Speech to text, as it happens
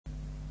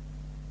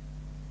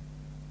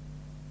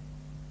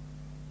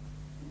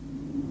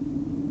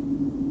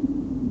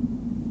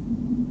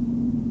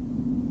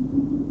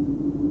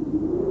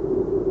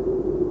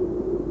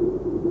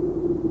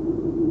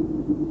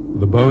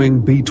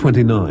Boeing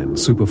B-29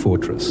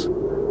 Superfortress,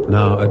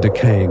 now a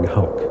decaying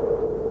hulk.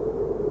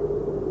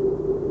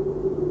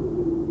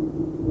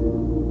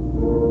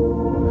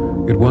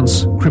 It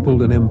once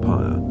crippled an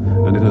empire,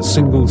 and in a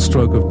single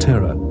stroke of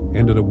terror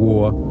ended a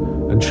war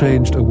and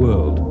changed a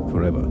world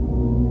forever.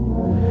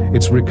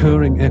 Its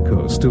recurring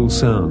echo still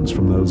sounds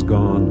from those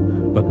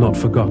gone but not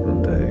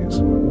forgotten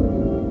days.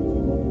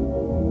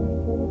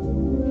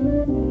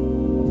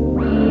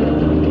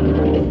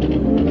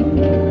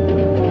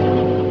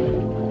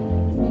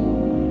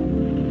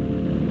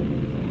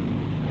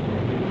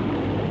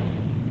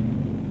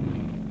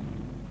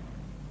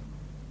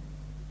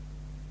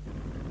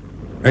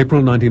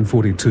 April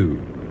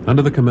 1942.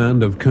 Under the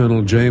command of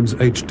Colonel James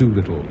H.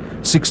 Doolittle,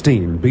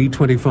 16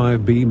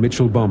 B-25B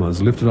Mitchell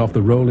bombers lifted off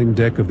the rolling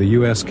deck of the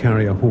U.S.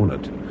 carrier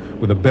Hornet.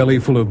 With a belly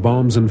full of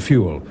bombs and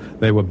fuel,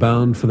 they were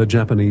bound for the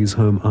Japanese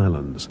home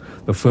islands,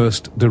 the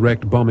first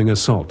direct bombing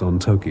assault on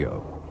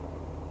Tokyo.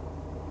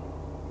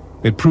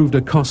 It proved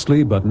a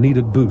costly but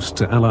needed boost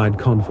to Allied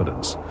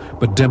confidence,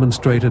 but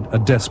demonstrated a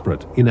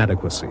desperate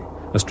inadequacy,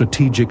 a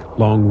strategic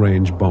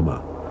long-range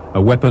bomber,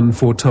 a weapon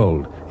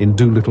foretold in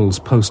Doolittle's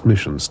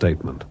post-mission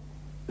statement.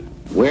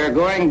 We're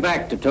going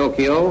back to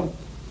Tokyo,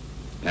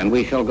 and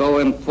we shall go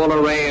in full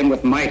array and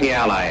with mighty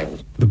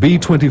allies. The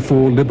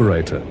B-24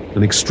 Liberator,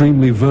 an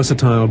extremely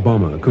versatile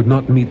bomber, could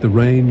not meet the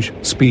range,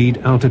 speed,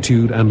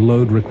 altitude, and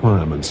load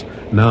requirements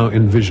now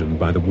envisioned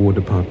by the War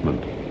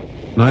Department.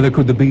 Neither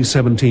could the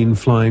B-17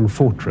 Flying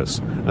Fortress,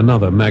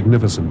 another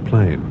magnificent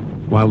plane.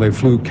 While they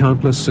flew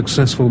countless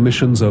successful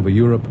missions over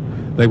Europe,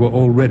 they were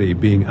already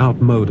being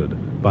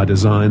outmoded by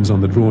designs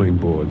on the drawing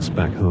boards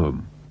back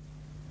home.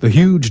 The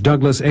huge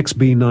Douglas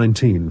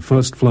XB-19,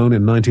 first flown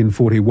in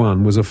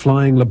 1941, was a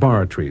flying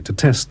laboratory to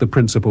test the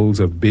principles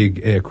of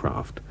big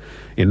aircraft.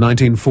 In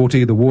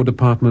 1940, the War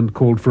Department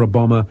called for a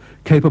bomber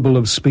capable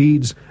of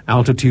speeds,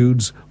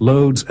 altitudes,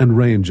 loads, and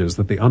ranges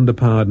that the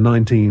underpowered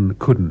 19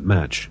 couldn't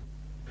match.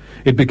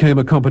 It became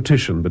a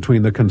competition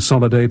between the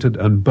Consolidated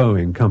and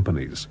Boeing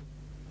companies.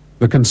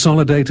 The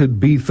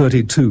Consolidated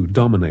B-32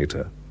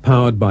 Dominator,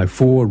 powered by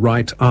 4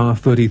 Wright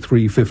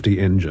R-3350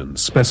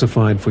 engines,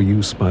 specified for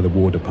use by the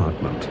War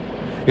Department.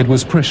 It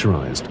was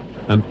pressurized,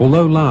 and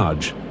although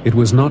large, it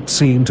was not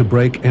seen to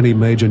break any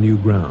major new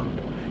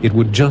ground. It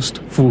would just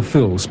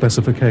fulfill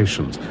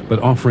specifications,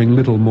 but offering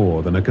little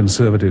more than a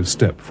conservative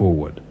step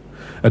forward.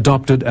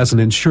 Adopted as an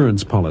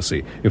insurance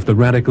policy if the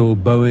radical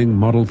Boeing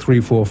Model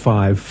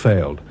 345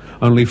 failed,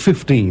 only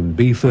 15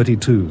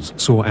 B-32s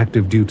saw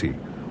active duty,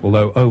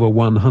 although over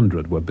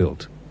 100 were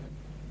built.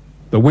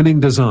 The winning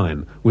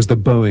design was the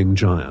Boeing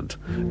Giant,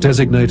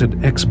 designated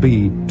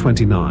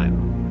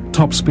XB-29.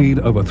 Top speed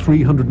over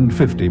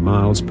 350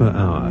 miles per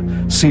hour,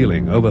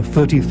 ceiling over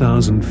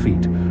 30,000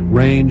 feet,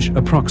 range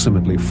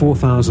approximately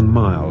 4,000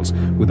 miles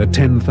with a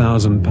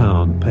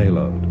 10,000-pound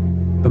payload.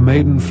 The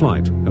maiden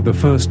flight of the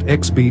first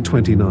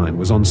XB-29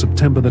 was on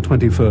September the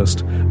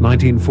 21st,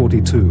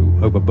 1942,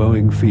 over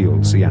Boeing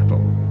Field,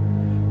 Seattle.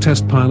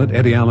 Test pilot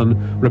Eddie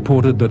Allen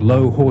reported that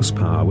low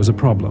horsepower was a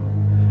problem,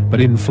 but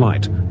in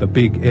flight, the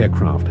big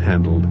aircraft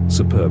handled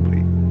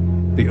superbly.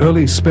 The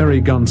early Sperry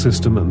gun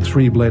system and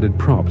 3-bladed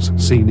props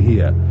seen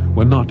here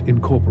were not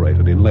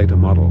incorporated in later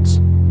models.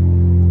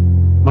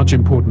 Much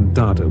important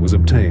data was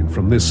obtained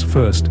from this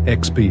first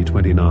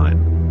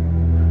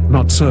XB-29.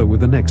 Not so with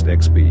the next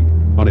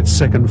XB. On its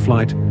second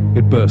flight,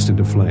 it burst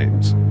into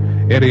flames.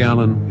 Eddie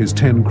Allen, his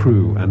 10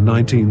 crew, and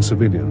 19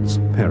 civilians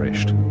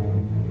perished.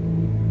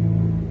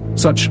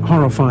 Such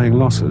horrifying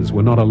losses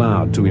were not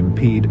allowed to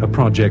impede a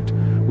project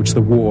which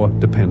the war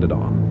depended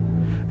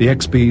on. The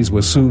XBs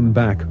were soon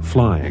back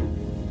flying.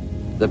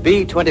 The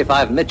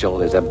B-25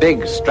 Mitchell is a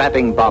big,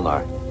 strapping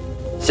bomber.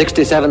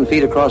 67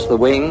 feet across the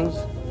wings,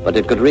 but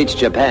it could reach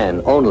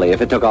Japan only if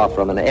it took off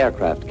from an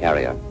aircraft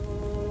carrier.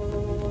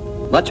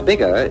 Much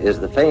bigger is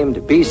the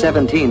famed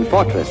B-17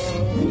 Fortress.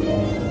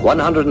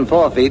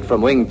 104 feet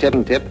from wing tip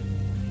and tip,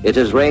 it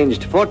has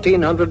ranged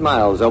 1,400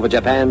 miles over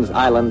Japan's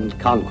island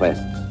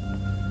conquests.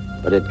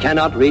 But it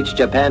cannot reach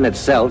Japan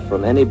itself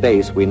from any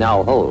base we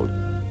now hold.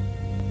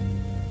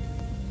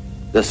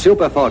 The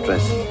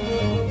Superfortress,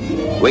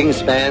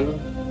 wingspan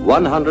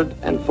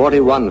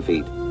 141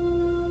 feet,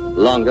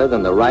 longer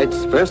than the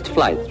Wright's first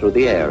flight through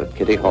the air at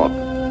Kitty Hawk.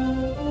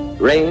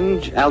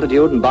 Range,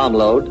 altitude, and bomb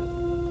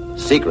load,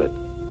 secret.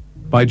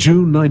 By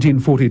June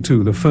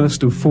 1942, the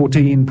first of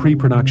 14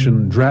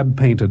 pre-production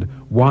drab-painted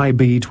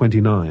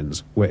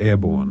YB-29s were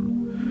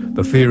airborne.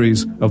 The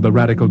theories of the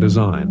radical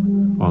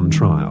design on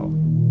trial.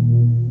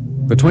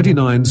 The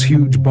 29's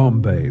huge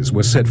bomb bays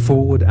were set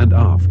forward and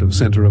aft of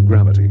center of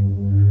gravity.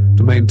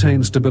 To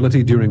maintain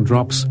stability during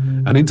drops,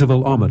 an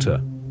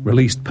intervalometer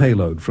released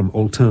payload from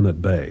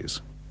alternate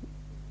bays.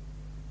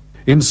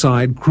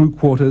 Inside, crew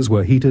quarters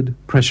were heated,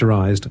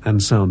 pressurized,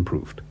 and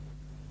soundproofed.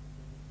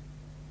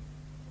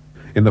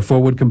 In the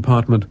forward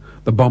compartment,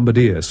 the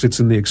bombardier sits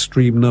in the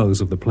extreme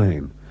nose of the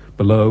plane,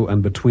 below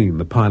and between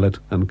the pilot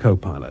and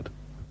co-pilot.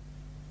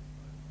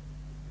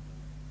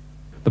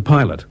 The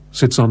pilot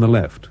sits on the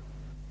left,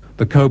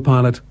 the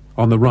co-pilot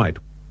on the right.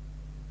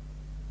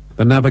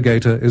 The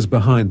navigator is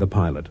behind the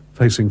pilot,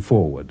 facing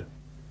forward.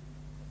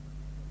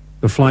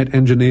 The flight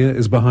engineer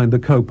is behind the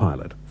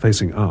co-pilot,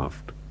 facing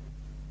aft.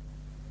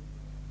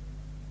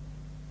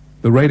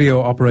 The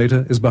radio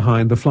operator is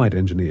behind the flight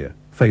engineer,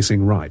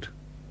 facing right.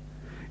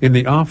 In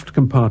the aft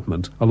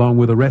compartment, along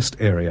with a rest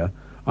area,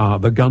 are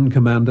the gun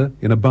commander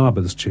in a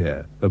barber's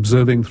chair,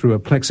 observing through a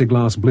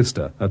plexiglass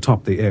blister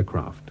atop the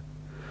aircraft.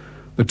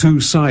 The two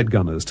side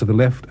gunners to the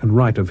left and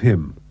right of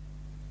him.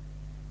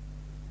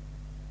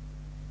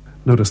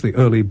 Notice the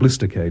early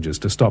blister cages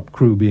to stop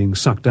crew being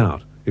sucked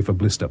out if a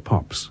blister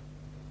pops.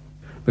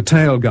 The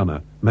tail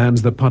gunner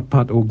mans the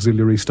putt-putt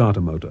auxiliary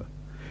starter motor.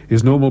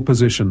 His normal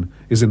position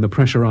is in the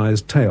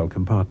pressurized tail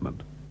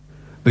compartment.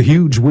 The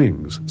huge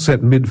wings,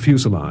 set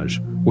mid-fuselage,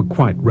 were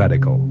quite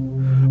radical.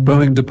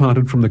 Boeing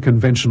departed from the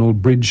conventional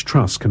bridge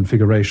truss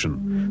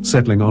configuration,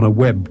 settling on a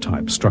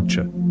web-type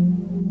structure.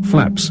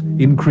 Flaps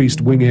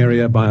increased wing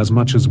area by as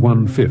much as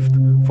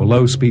 1/5 for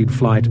low-speed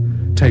flight,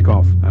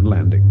 takeoff and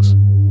landings.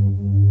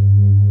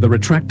 The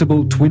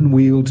retractable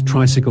twin-wheeled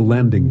tricycle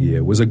landing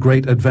gear was a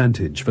great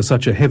advantage for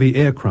such a heavy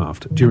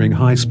aircraft during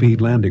high-speed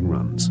landing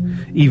runs,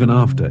 even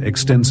after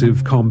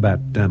extensive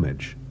combat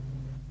damage.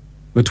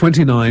 The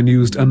 29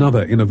 used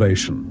another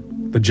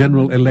innovation, the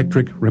General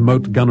Electric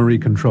Remote Gunnery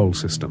Control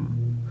System.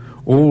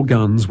 All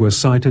guns were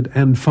sighted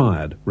and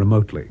fired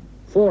remotely.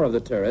 4 of the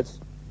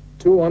turrets,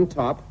 2 on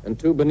top and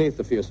 2 beneath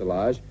the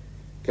fuselage,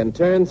 can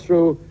turn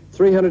through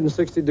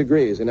 360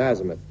 degrees in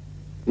azimuth,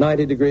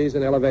 90 degrees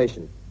in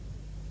elevation.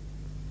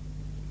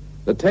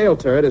 The tail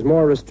turret is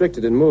more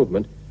restricted in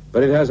movement,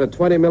 but it has a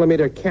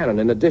 20-millimeter cannon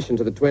in addition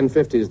to the twin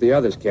 50s the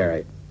others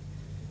carry.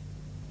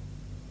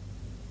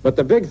 But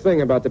the big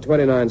thing about the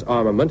 29's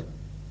armament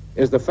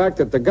is the fact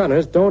that the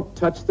gunners don't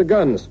touch the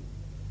guns.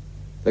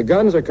 The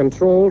guns are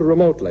controlled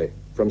remotely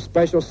from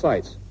special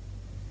sights,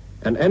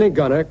 and any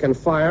gunner can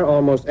fire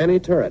almost any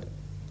turret.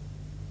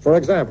 For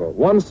example,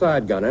 one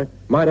side gunner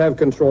might have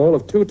control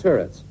of 2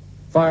 turrets,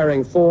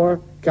 firing 4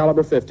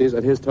 caliber 50s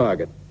at his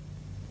target.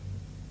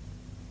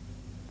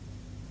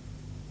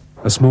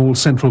 A small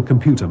central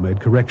computer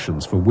made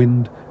corrections for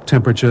wind,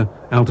 temperature,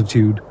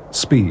 altitude,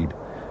 speed,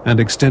 and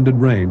extended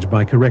range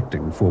by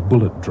correcting for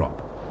bullet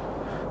drop.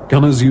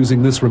 Gunners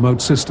using this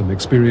remote system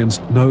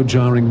experienced no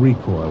jarring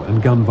recoil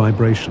and gun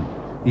vibration,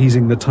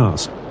 easing the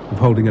task of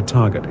holding a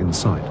target in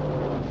sight.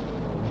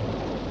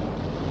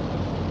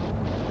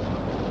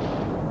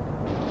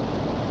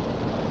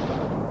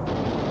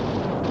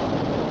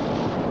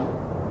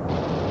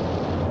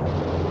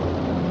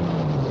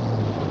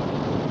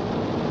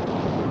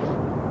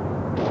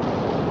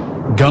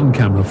 Gun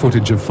camera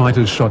footage of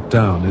fighters shot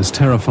down is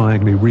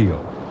terrifyingly real.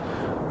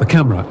 The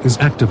camera is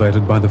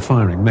activated by the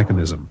firing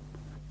mechanism.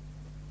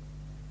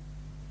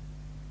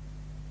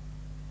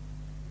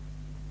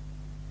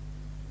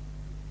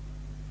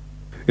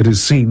 It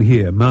is seen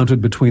here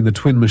mounted between the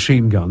twin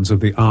machine guns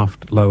of the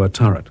aft lower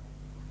turret.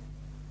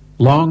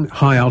 Long,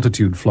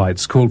 high-altitude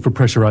flights called for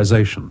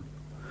pressurization.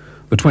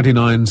 The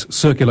 29's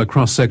circular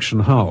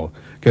cross-section hull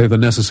gave the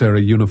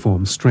necessary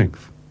uniform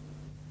strength.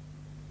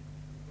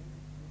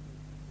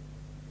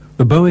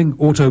 The Boeing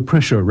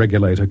auto-pressure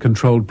regulator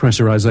controlled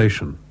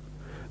pressurization.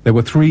 There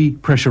were 3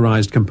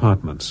 pressurized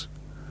compartments.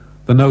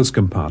 The nose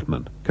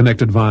compartment,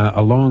 connected via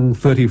a long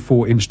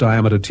 34-inch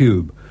diameter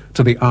tube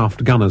to the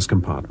aft gunner's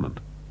compartment.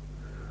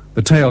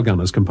 The tail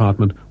gunner's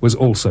compartment was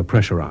also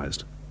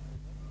pressurized.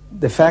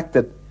 The fact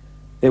that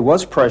it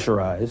was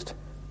pressurized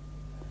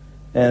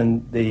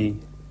and the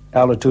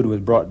altitude was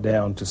brought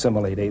down to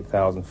simulate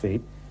 8,000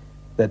 feet,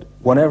 that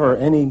whenever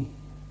any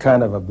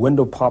kind of a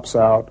window pops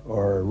out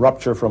or a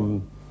rupture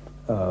from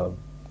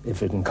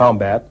if it's in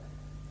combat,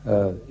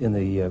 in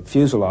the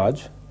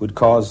fuselage, would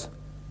cause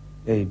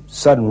a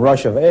sudden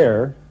rush of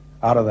air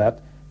out of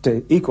that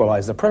to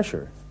equalize the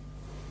pressure,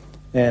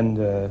 and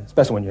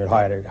especially when you're at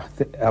higher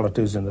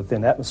altitudes in the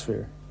thin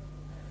atmosphere.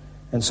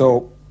 And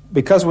so,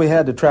 because we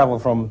had to travel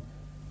from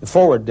the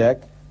forward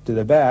deck to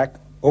the back,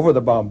 over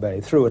the bomb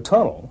bay, through a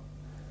tunnel,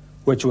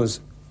 which was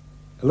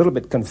a little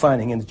bit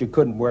confining in that you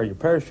couldn't wear your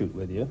parachute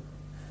with you,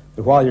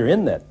 but while you're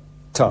in that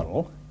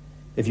tunnel,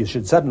 if you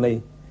should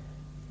suddenly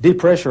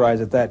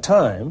depressurize at that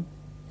time,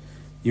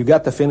 you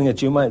got the feeling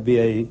that you might be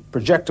a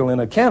projectile in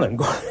a cannon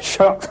going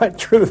shot right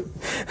through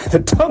the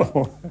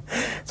tunnel.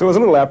 So I was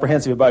a little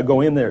apprehensive about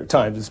going in there at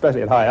times,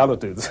 especially at high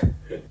altitudes.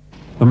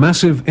 The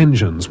massive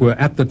engines were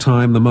at the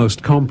time the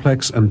most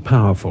complex and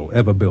powerful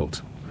ever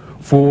built.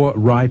 4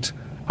 Wright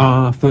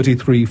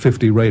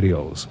R3350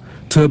 radials,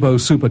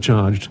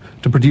 turbo-supercharged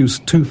to produce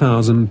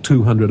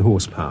 2,200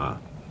 horsepower.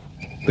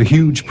 The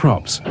huge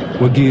props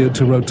were geared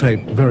to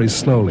rotate very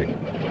slowly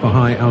for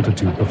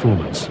high-altitude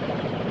performance.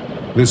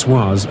 This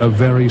was a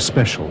very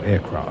special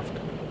aircraft.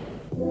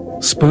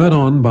 Spurred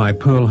on by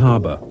Pearl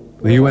Harbor,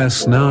 the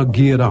U.S. now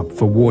geared up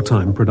for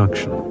wartime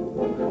production.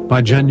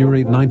 By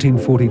January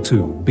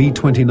 1942,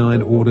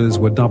 B-29 orders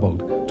were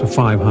doubled to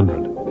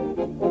 500.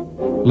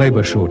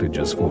 Labor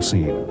shortages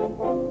foreseen.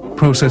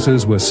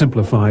 Processes were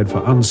simplified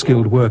for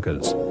unskilled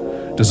workers.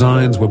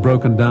 Designs were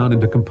broken down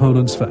into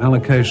components for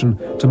allocation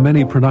to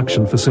many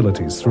production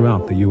facilities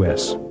throughout the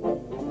U.S.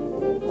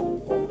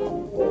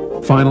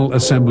 Final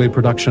assembly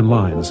production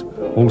lines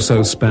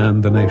also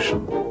spanned the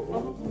nation.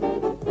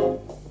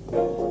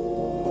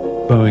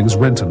 Boeing's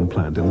Renton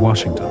plant in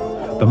Washington,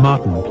 the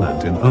Martin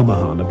plant in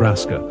Omaha,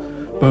 Nebraska,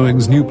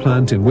 Boeing's new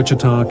plant in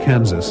Wichita,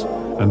 Kansas,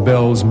 and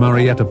Bell's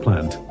Marietta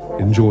plant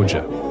in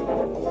Georgia.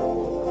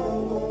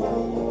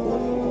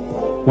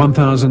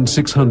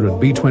 1,600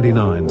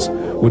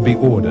 B-29s would be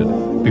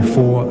ordered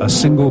before a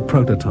single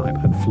prototype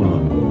had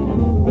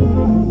flown.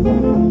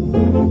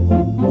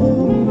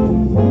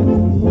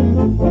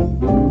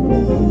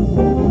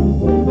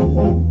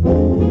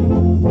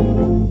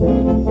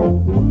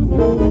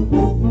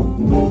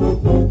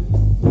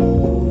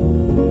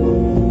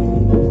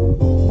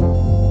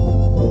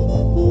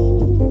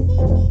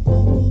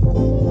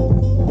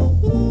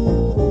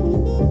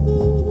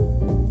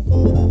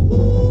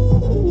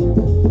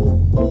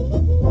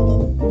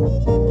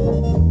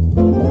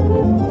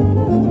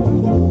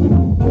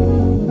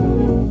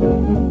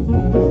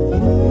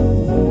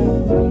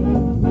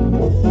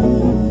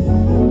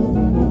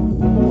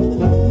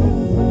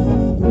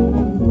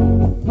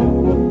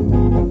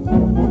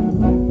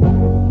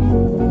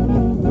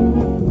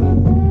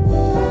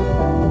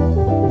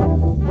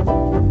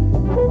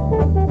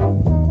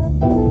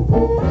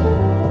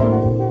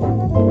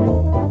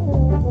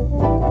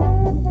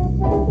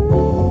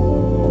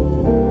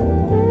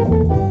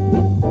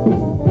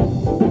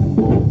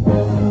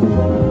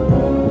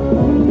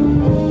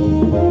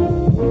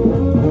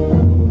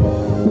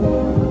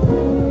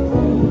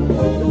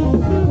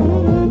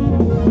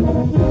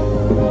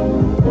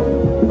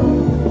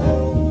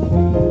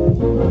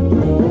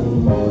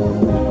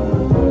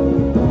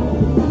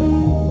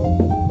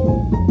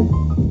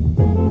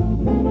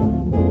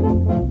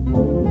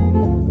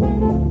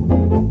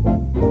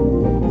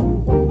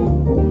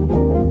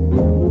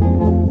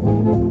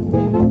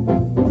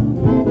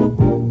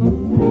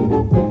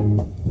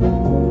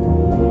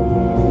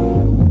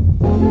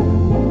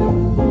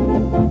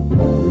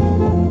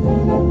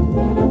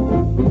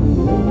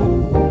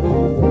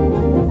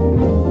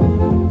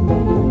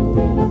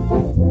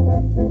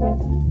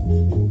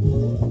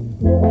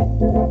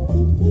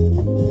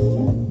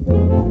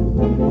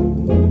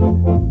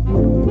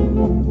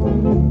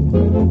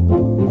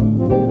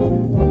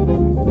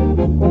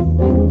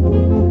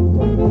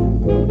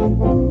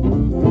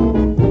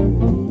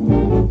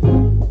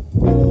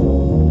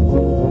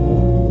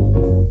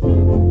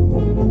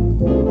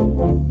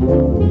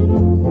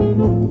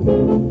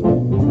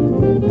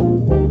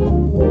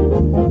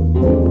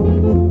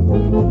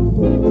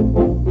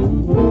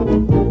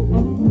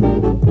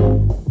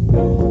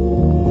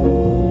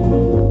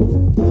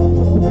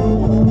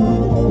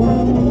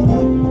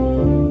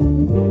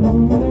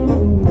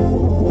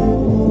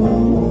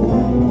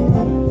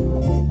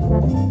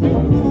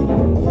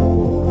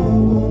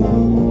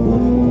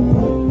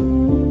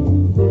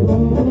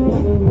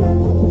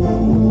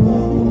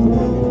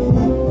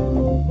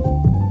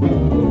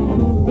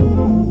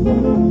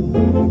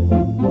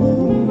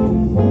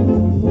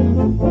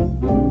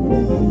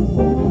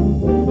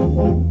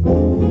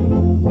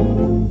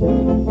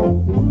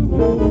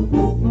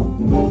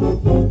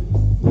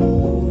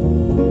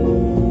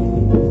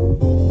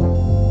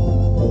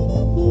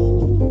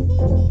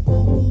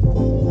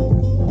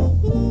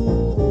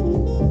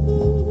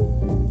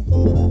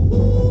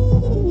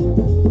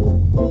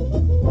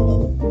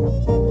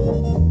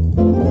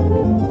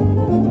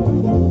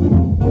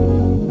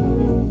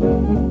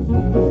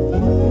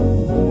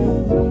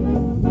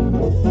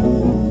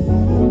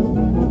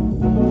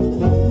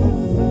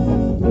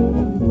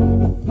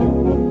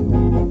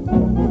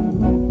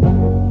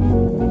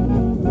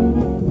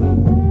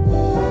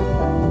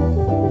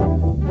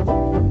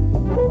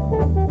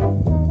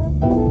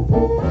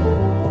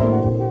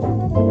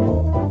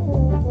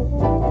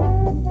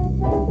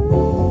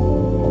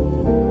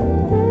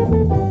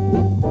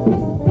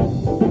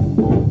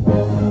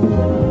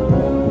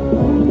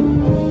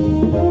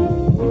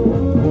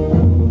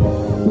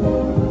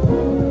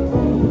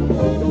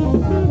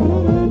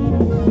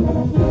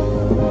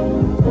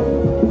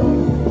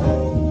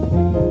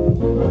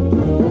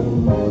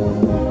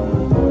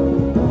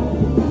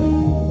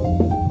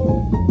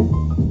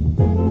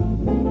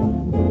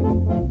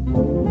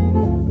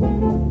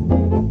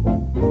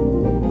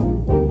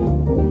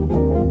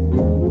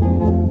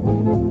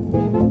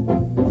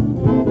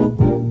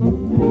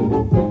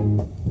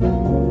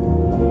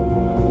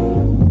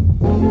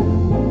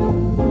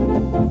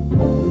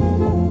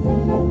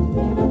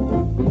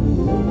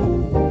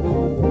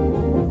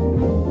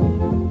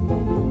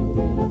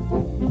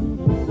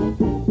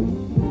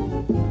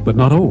 But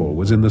not all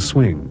was in the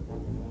swing.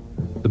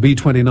 The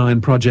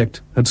B-29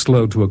 project had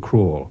slowed to a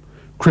crawl,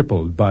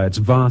 crippled by its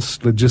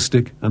vast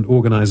logistic and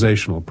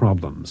organizational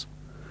problems.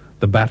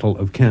 The Battle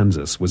of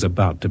Kansas was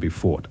about to be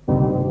fought.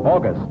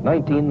 August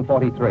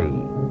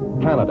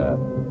 1943, Canada.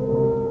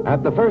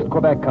 At the First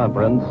Quebec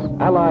Conference,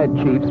 Allied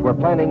chiefs were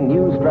planning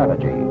new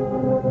strategy.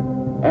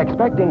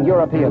 Expecting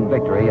European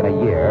victory in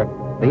a year,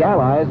 The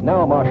Allies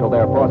now marshaled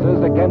their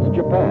forces against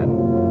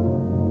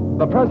Japan.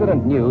 The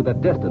president knew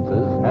that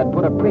distances had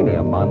put a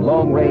premium on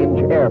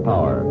long-range air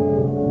power.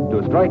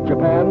 To strike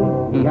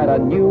Japan, he had a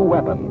new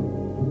weapon.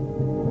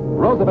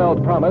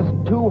 Roosevelt promised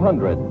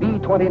 200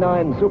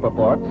 B-29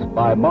 Superforts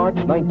by March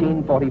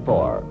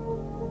 1944.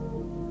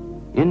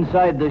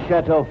 Inside the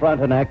Chateau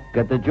Frontenac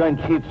at the Joint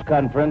Chiefs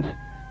Conference,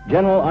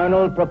 General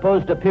Arnold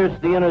proposed to pierce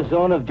the inner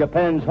zone of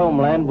Japan's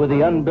homeland with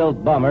the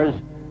unbuilt bombers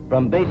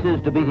from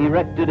bases to be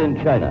erected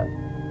in China.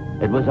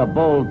 It was a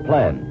bold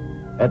plan.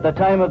 At the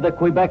time of the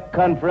Quebec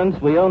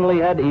Conference, we only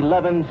had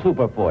 11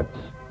 Superforts.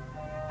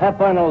 Hap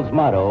Arnold's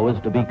motto was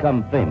to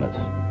become famous.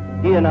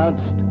 He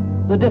announced,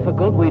 "The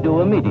difficult we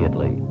do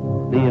immediately.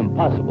 The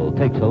impossible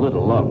takes a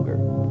little longer."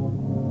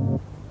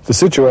 The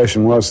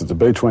situation was that the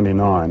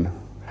B-29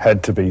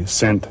 had to be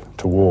sent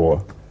to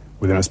war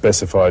within a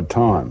specified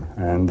time,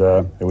 and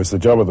it was the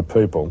job of the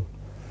people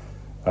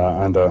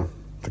under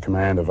the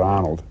command of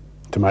Arnold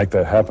to make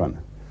that happen.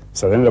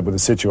 So they ended up with a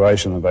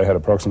situation that they had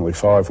approximately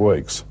 5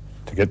 weeks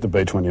to get the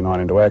B-29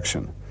 into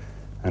action.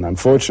 And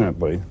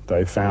unfortunately,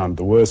 they found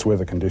the worst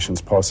weather conditions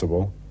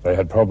possible. They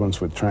had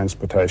problems with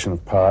transportation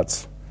of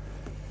parts.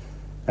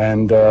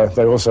 And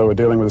they also were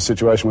dealing with a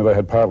situation where they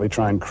had partly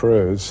trained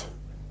crews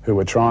who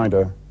were trying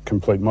to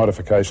complete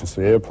modifications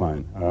to the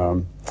airplane.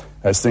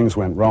 As things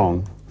went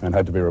wrong and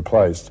had to be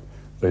replaced,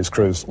 these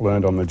crews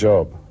learned on the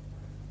job.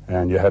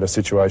 And you had a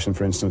situation,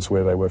 for instance,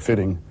 where they were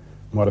fitting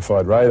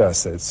modified radar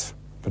sets,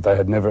 but they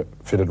had never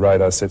fitted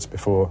radar sets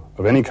before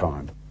of any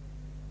kind.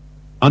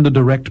 Under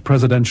direct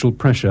presidential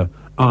pressure,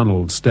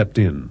 Arnold stepped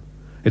in.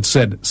 It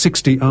said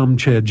 60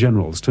 armchair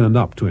generals turned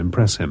up to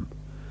impress him,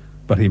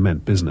 but he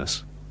meant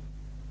business.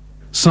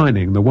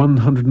 Signing the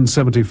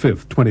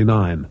 175th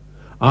 29,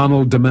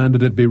 Arnold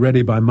demanded it be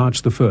ready by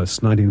March the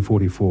 1st,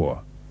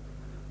 1944.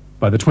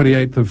 By the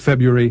 28th of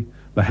February,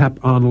 the Hap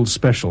Arnold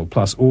Special,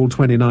 plus all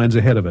 29s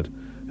ahead of it,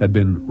 had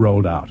been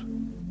rolled out.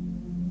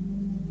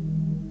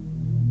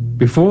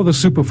 Before the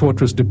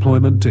Superfortress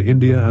deployment to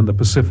India and the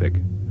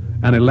Pacific,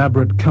 an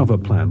elaborate cover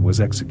plan was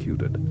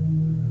executed.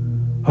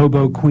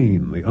 Hobo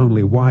Queen, the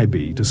only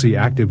YB to see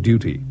active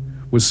duty,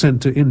 was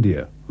sent to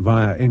India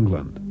via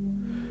England.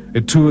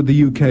 It toured the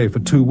UK for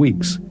 2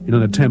 weeks in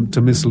an attempt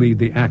to mislead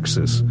the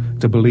Axis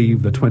to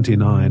believe the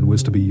 29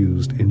 was to be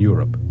used in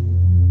Europe.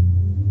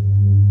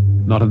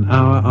 Not an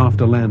hour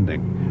after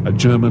landing, a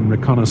German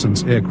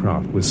reconnaissance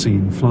aircraft was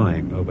seen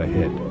flying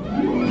overhead.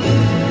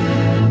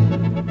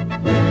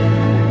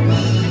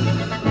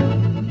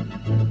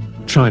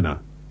 China,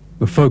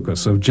 the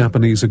focus of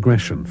Japanese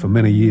aggression for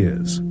many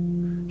years.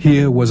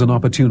 Here was an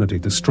opportunity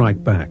to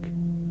strike back.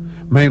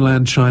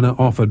 Mainland China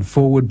offered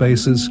forward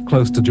bases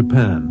close to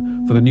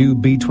Japan for the new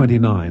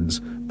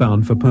B-29s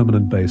bound for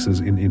permanent bases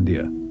in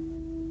India.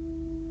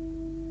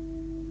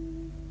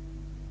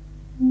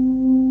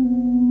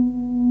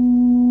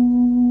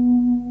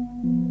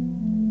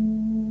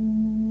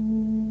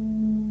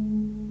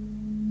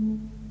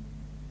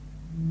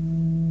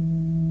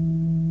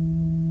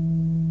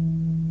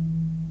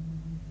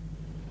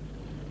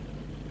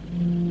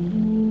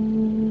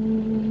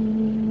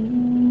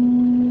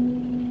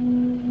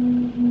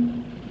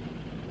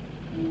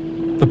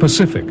 The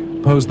Pacific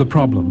posed the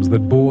problems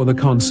that bore the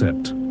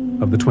concept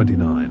of the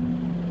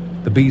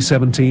 29. The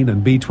B-17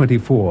 and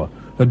B-24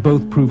 had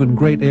both proven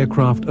great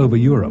aircraft over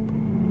Europe,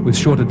 with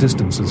shorter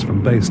distances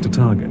from base to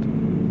target.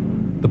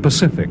 The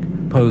Pacific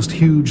posed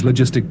huge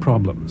logistic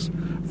problems,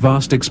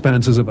 vast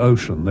expanses of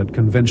ocean that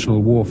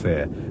conventional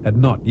warfare had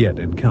not yet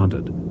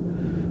encountered.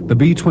 The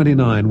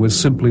B-29 was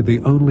simply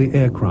the only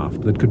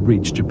aircraft that could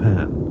reach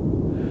Japan.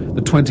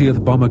 The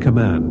 20th Bomber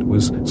Command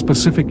was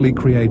specifically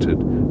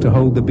created to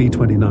hold the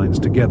B-29s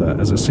together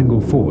as a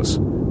single force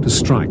to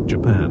strike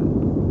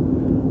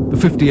Japan. The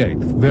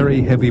 58th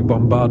Very Heavy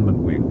Bombardment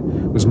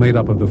Wing was made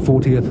up of the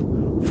 40th,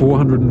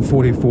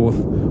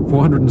 444th,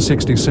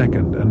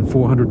 462nd and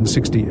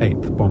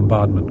 468th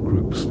Bombardment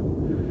Groups.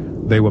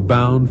 They were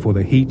bound for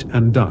the heat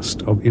and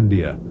dust of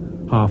India,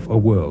 half a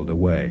world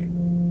away.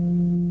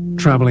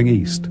 Traveling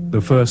east,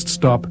 the first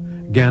stop,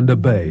 Gander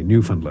Bay,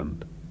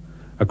 Newfoundland.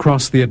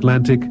 Across the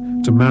Atlantic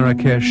to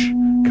Marrakesh,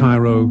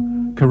 Cairo,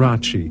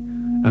 Karachi,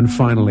 and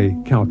finally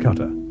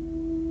Calcutta.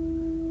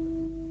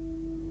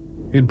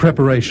 In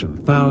preparation,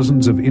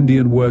 thousands of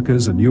Indian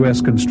workers and U.S.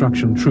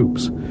 construction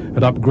troops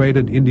had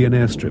upgraded Indian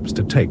airstrips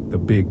to take the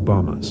big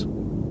bombers.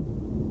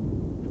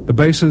 The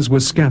bases were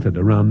scattered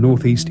around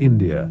northeast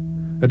India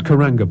at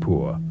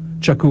Karangapur,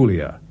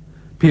 Chakulia,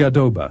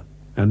 Piadoba,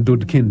 and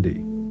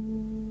Dudkindi.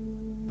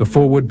 The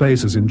forward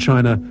bases in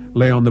China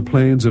lay on the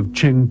plains of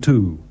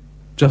Chengtu,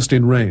 just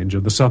in range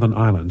of the southern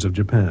islands of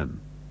Japan.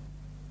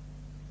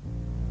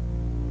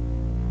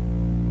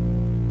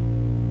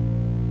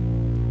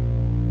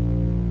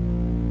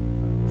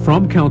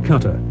 From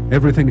Calcutta,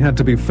 everything had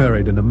to be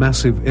ferried in a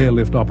massive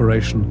airlift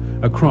operation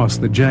across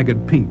the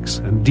jagged peaks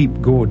and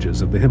deep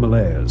gorges of the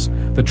Himalayas,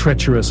 the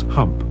treacherous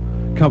hump,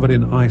 covered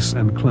in ice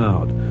and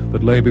cloud,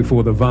 that lay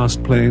before the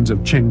vast plains of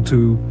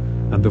Chengtu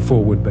and the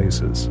forward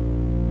bases.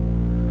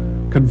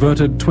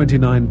 Converted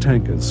 29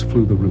 tankers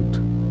flew the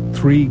route.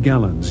 3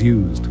 gallons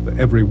used for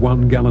every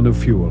 1 gallon of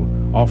fuel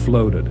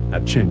offloaded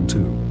at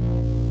Chengdu.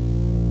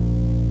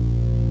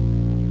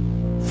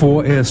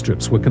 4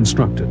 airstrips were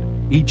constructed,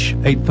 each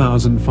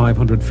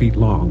 8,500 feet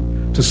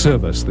long, to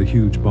service the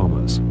huge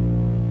bombers.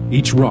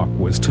 Each rock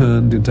was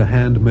turned into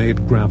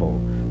handmade gravel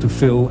to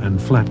fill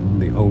and flatten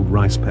the old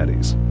rice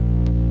paddies.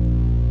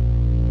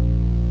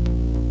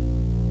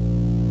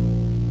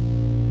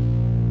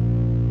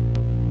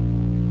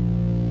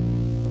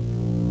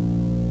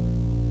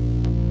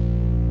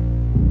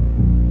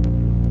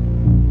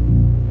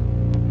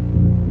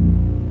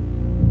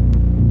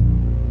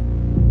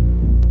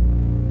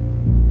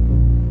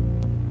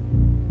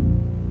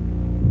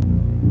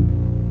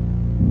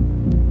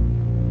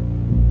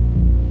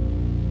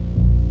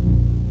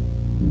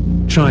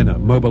 China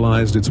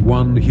mobilized its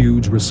one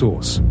huge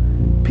resource,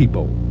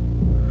 people.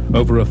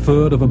 Over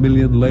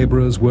 1/3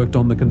 laborers worked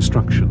on the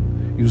construction,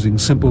 using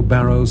simple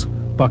barrows,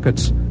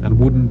 buckets, and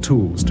wooden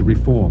tools to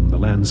reform the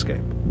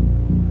landscape.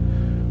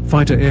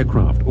 Fighter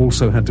aircraft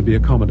also had to be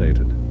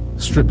accommodated.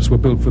 Strips were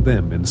built for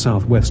them in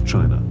southwest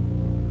China.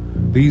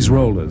 These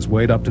rollers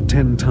weighed up to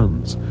 10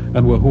 tons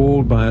and were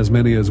hauled by as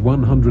many as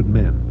 100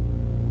 men.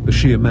 The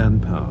sheer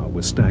manpower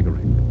was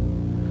staggering.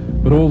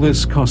 But all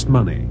this cost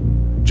money.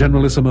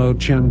 Generalissimo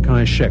Chiang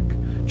Kai-shek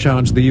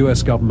charged the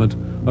U.S. government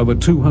over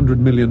 $200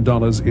 million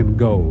in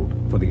gold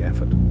for the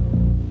effort.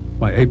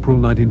 By April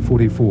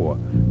 1944,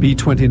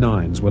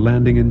 B-29s were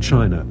landing in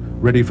China,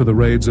 ready for the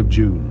raids of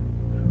June,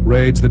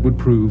 raids that would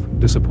prove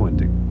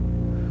disappointing.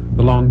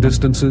 The long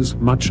distances,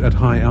 much at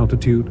high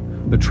altitude,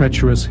 the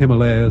treacherous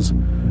Himalayas,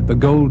 the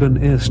golden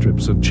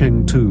airstrips of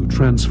Chengdu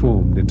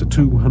transformed into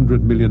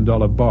 $200 million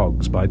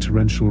bogs by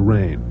torrential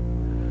rain.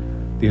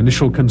 The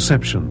initial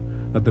conception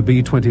that the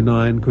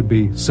B-29 could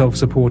be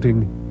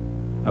self-supporting,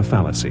 a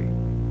fallacy.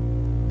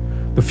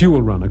 The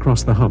fuel run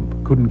across the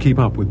hump couldn't keep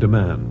up with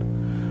demand.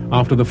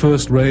 After the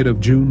first raid of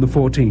June the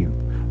 14th,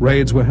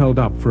 raids were held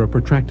up for a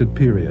protracted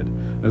period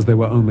as there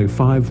were only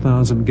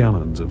 5,000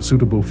 gallons of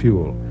suitable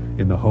fuel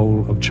in the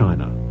whole of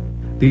China.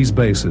 These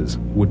bases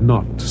would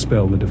not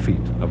spell the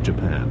defeat of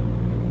Japan.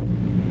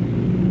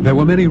 There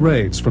were many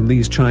raids from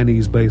these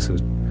Chinese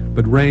bases,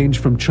 but range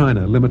from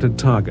China limited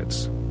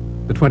targets,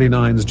 the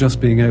 29s just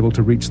being able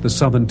to reach the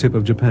southern tip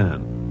of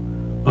Japan,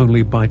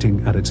 only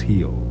biting at its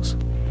heels.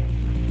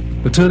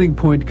 The turning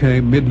point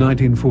came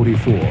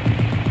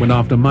mid-1944, when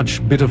after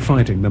much bitter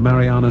fighting the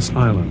Marianas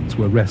Islands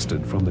were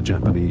wrested from the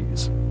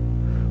Japanese.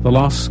 The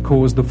loss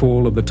caused the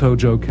fall of the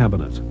Tojo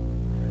Cabinet.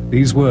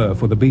 These were,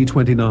 for the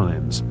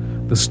B-29s,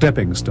 the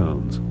stepping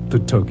stones to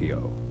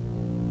Tokyo.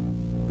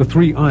 The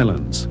 3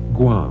 islands,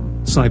 Guam,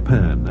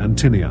 Saipan, and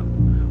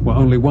Tinian, were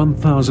only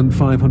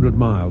 1,500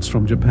 miles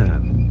from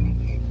Japan.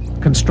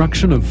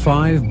 Construction of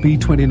 5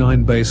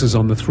 B-29 bases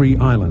on the 3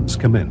 islands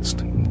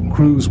commenced,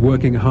 crews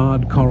working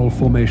hard coral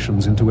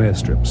formations into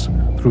airstrips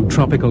through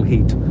tropical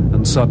heat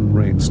and sudden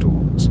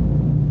rainstorms.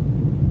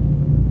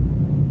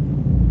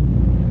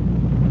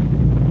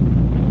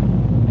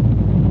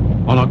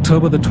 On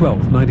October the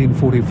 12th,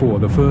 1944,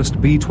 the first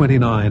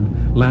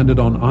B-29 landed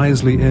on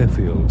Isley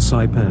Airfield,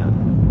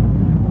 Saipan.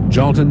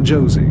 Jalton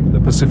Josie,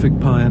 the Pacific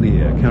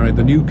pioneer, carried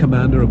the new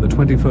commander of the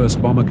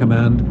 21st Bomber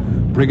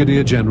Command,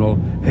 Brigadier General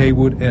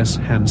Haywood S.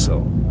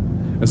 Hansell.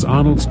 As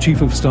Arnold's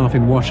Chief of Staff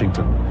in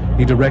Washington,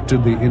 he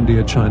directed the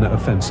India-China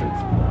offensive.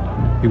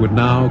 He would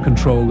now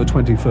control the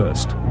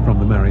 21st from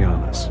the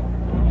Marianas.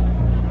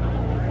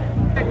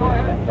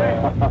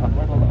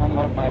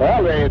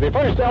 Well, the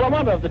first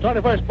element of the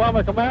 21st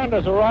Bomber Command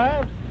has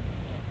arrived.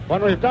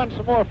 When we've done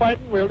some more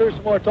fighting, we'll do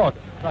some more talking.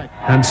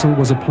 Hansell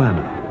was a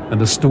planner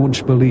and a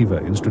staunch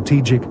believer in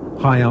strategic,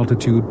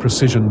 high-altitude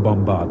precision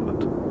bombardment.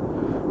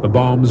 The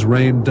bombs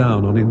rained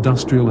down on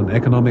industrial and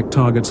economic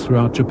targets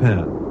throughout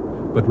Japan,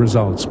 but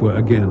results were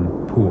again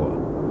poor.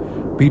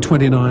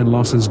 B-29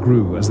 losses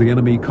grew as the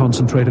enemy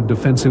concentrated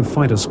defensive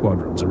fighter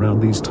squadrons around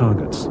these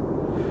targets.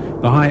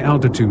 The high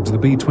altitudes the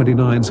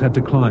B-29s had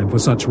to climb for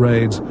such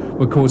raids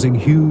were causing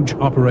huge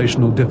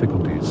operational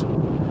difficulties,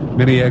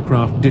 many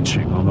aircraft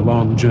ditching on the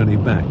long journey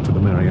back to the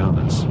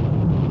Marianas.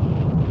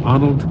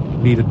 Arnold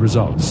needed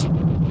results.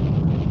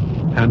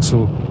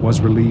 Hansell was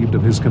relieved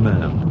of his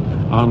command,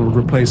 Arnold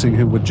replacing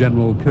him with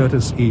General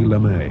Curtis E.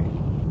 LeMay.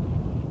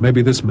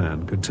 Maybe this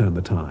man could turn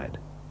the tide.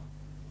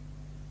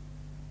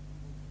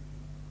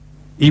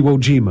 Iwo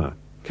Jima,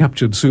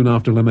 captured soon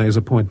after LeMay's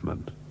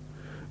appointment.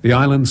 The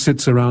island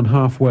sits around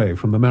halfway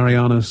from the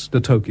Marianas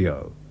to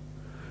Tokyo.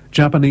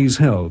 Japanese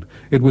held,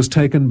 it was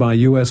taken by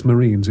U.S.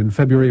 Marines in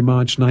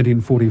February-March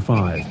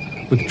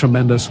 1945 with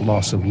tremendous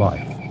loss of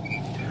life.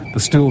 The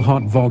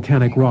still-hot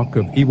volcanic rock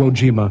of Iwo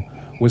Jima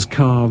was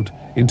carved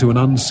into an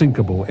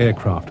unsinkable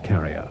aircraft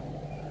carrier.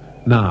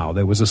 Now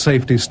there was a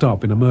safety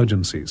stop in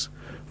emergencies,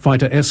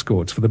 fighter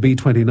escorts for the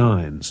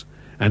B-29s,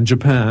 and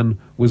Japan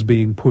was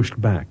being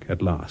pushed back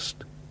at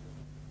last.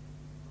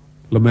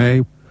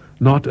 LeMay,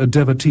 not a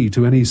devotee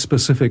to any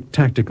specific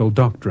tactical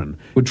doctrine,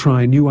 would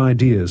try new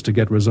ideas to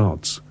get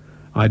results,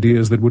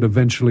 ideas that would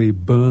eventually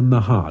burn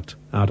the heart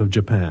out of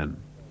Japan.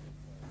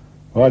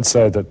 Well, I'd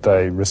say that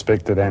they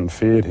respected and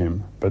feared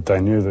him, but they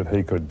knew that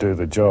he could do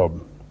the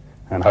job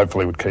and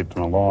hopefully would keep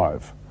them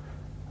alive.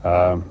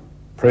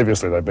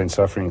 Previously, they'd been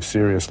suffering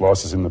serious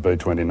losses in the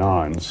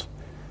B-29s,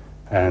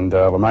 and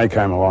LeMay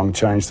came along,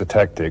 changed the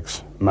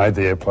tactics, made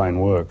the airplane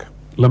work.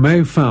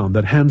 LeMay found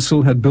that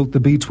Hansel had built the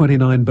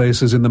B-29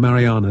 bases in the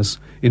Marianas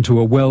into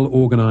a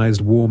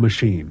well-organized war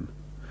machine.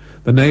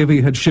 The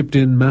Navy had shipped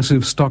in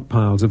massive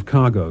stockpiles of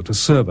cargo to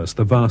service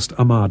the vast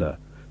armada,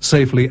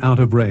 safely out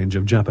of range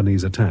of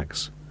Japanese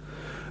attacks.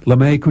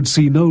 LeMay could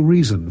see no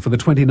reason for the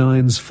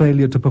 29's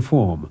failure to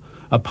perform,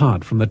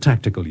 apart from the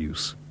tactical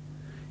use.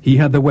 He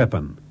had the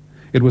weapon.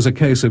 It was a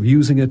case of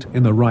using it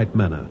in the right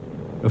manner,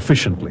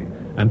 efficiently,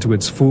 and to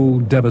its full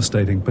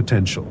devastating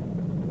potential.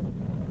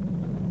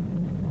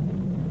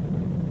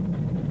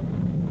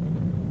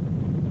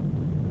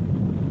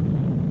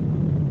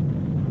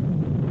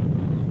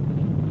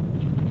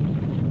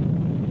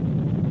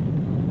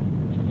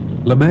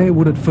 LeMay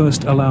would at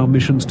first allow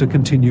missions to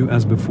continue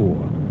as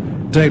before.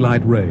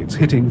 Daylight raids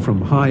hitting from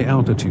high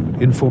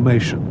altitude in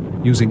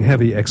formation using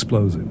heavy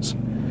explosives.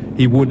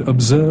 He would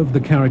observe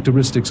the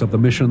characteristics of the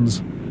missions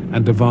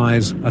and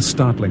devise a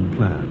startling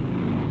plan.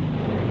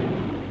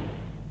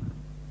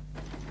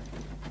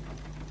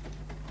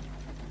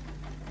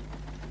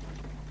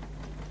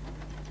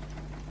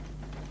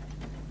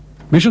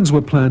 Missions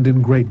were planned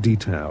in great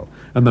detail,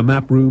 and the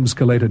map rooms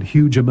collated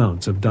huge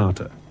amounts of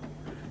data.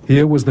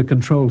 Here was the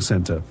control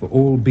center for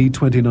all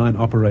B-29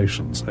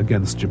 operations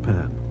against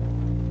Japan.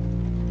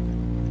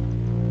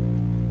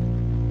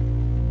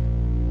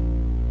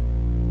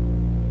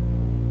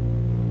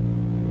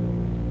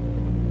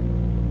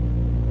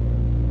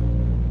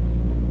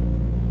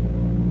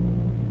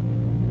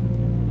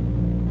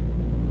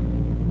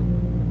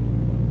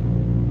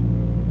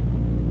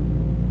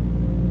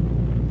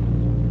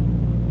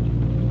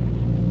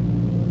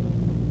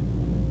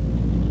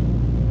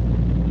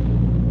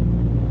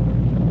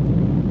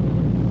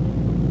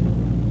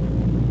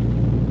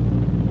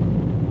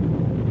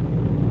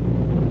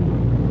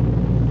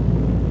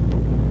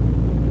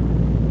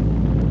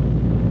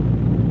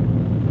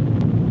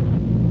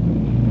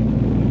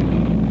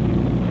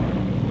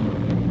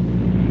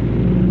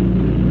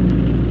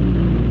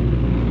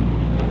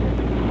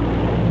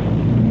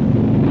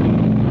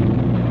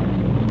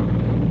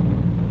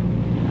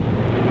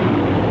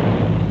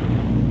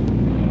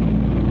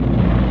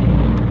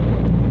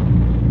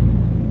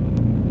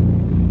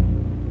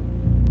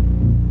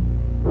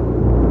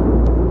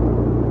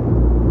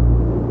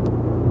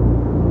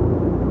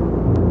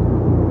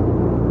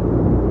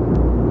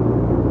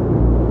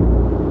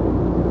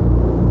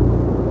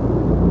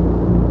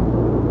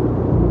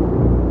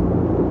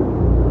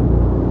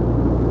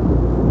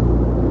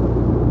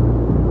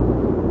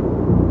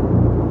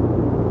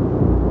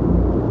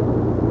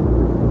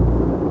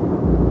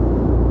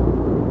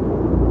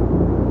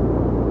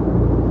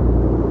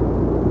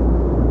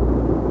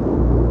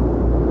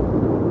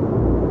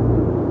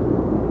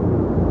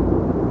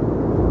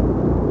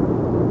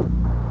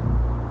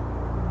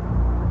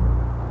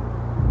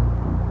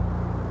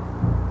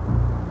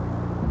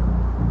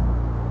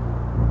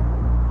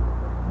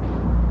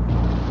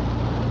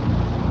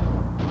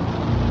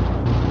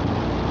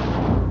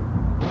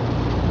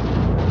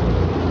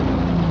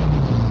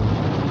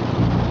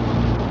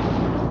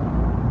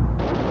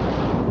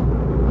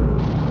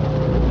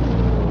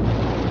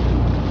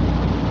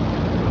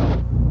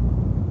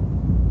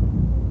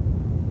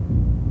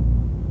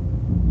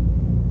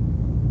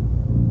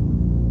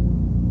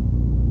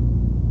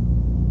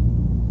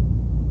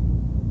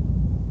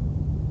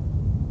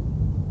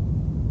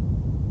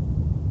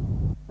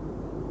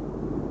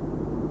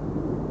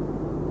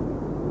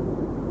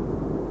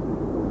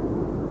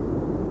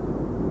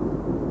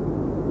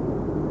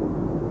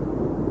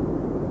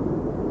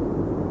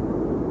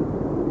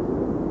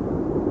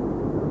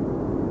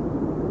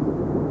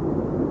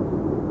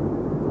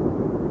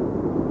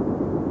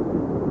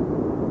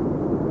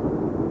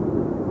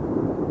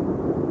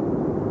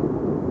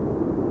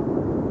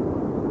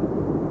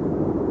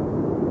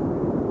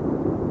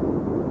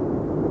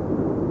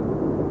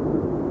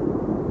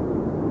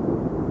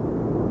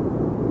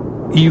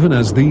 Even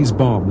as these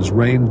bombs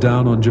rained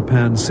down on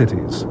Japan's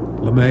cities,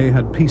 LeMay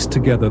had pieced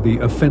together the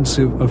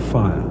Offensive of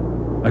Fire,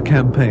 a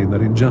campaign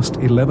that in just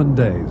 11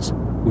 days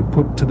would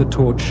put to the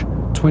torch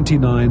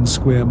 29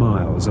 square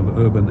miles of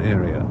urban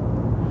area.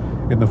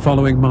 In the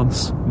following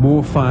months,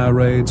 more fire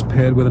raids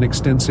paired with an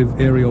extensive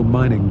aerial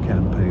mining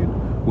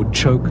campaign would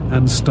choke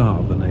and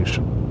starve the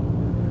nation.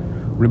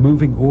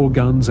 Removing all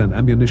guns and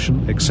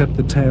ammunition except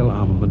the tail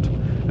armament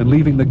and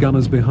leaving the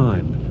gunners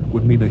behind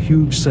would mean a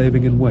huge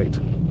saving in weight,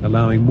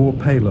 allowing more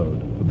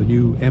payload of the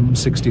new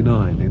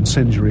M69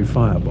 incendiary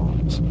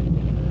firebombs.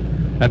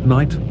 At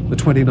night, the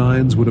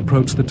 29s would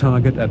approach the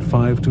target at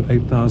 5,000 to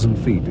 8,000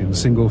 feet in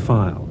single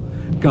file,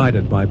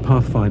 guided by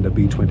Pathfinder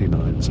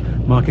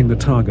B-29s, marking the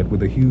target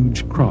with a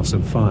huge cross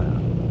of fire.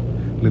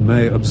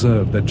 LeMay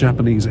observed that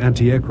Japanese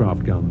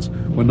anti-aircraft guns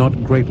were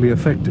not greatly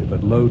effective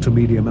at low to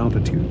medium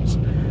altitudes,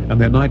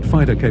 and their night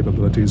fighter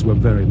capabilities were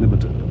very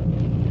limited.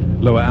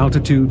 Lower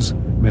altitudes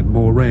meant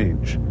more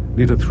range,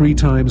 near to 3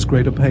 times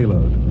greater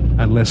payload,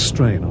 and less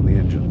strain on the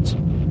engines.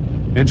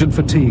 Engine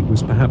fatigue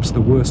was perhaps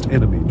the worst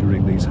enemy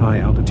during these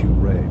high-altitude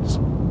raids.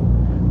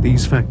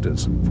 These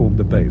factors formed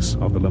the base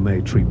of the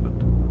LeMay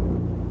treatment.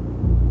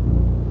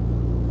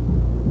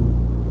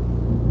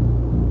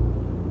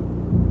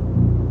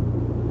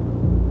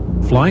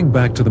 Flying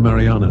back to the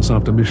Marianas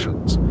after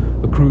missions,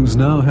 the crews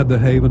now had the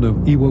haven of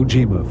Iwo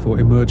Jima for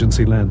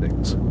emergency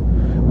landings.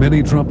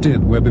 Many dropped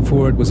in where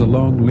before it was a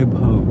long limp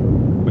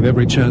home, with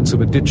every chance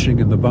of a ditching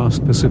in the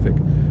vast Pacific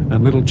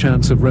and little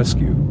chance of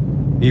rescue.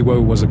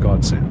 Iwo was a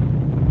godsend.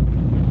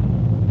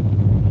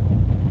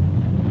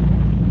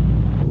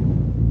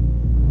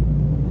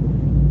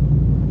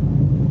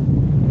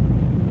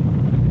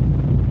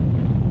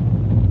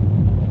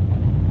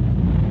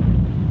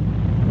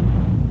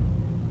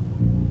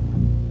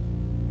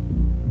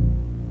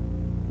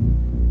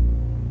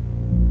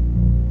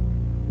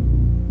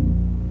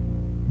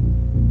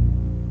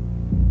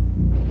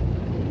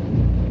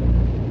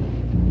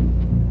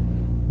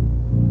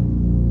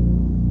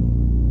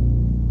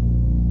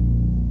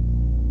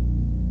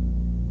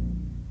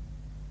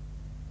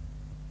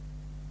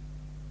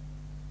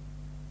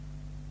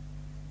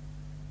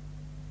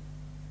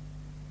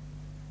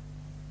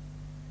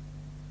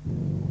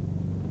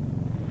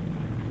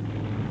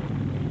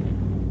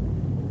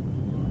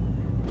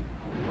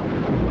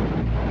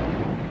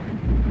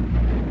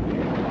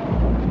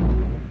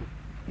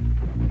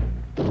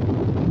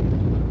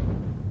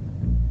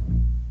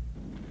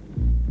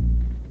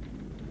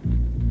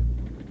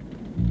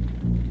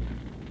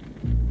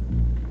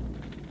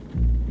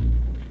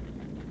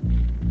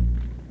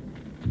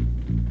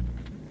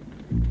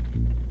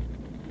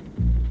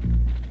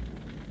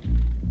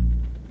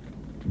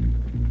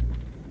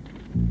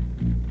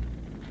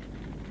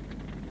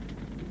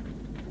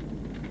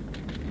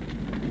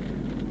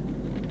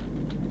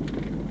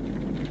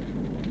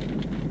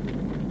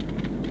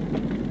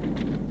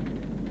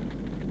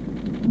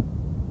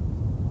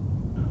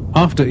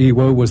 After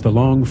Iwo was the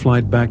long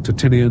flight back to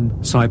Tinian,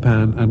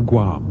 Saipan, and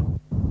Guam.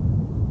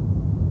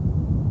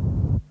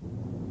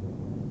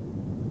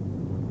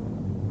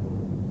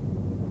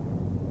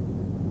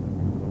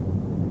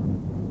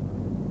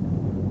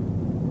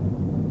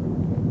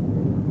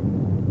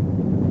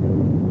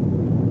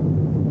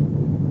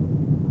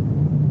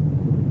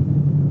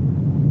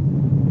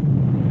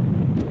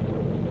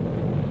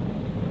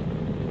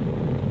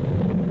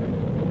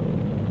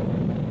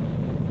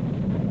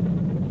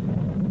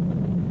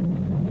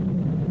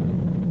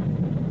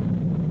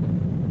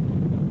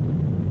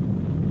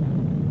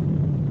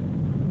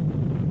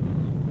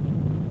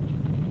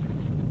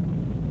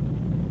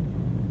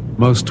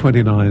 Most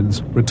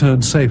 29s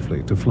returned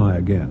safely to fly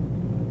again.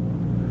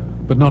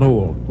 But not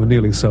all were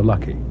nearly so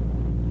lucky.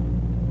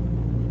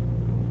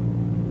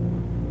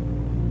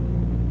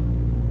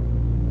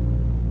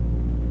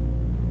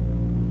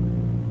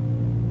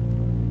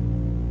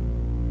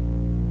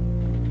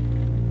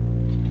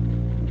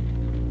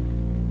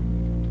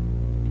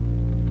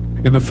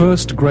 In the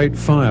first Great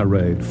Fire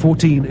Raid,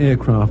 14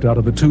 aircraft out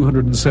of the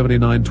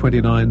 279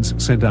 29s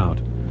sent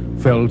out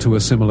fell to a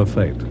similar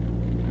fate.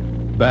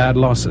 Bad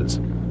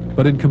losses,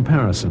 but in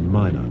comparison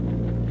minor.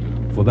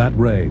 For that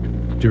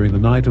raid, during the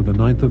night of the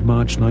 9th of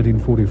March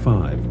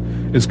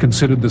 1945, is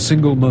considered the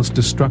single most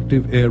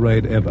destructive air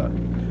raid ever,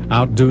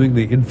 outdoing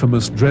the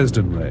infamous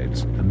Dresden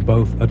raids and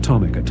both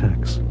atomic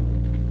attacks.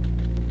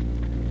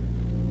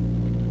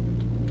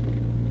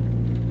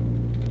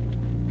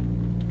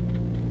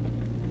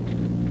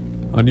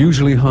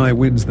 Unusually high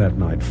winds that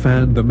night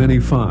fanned the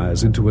many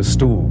fires into a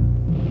storm.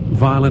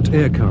 Violent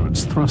air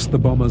currents thrust the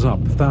bombers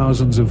up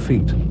thousands of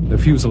feet, their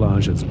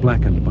fuselages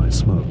blackened by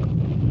smoke.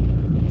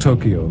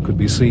 Tokyo could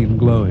be seen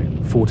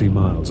glowing 40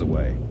 miles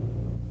away.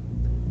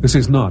 This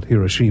is not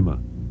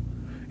Hiroshima.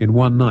 In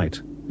one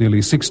night,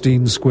 nearly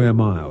 16 square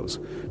miles,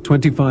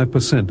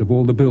 25% of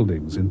all the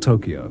buildings in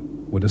Tokyo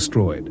were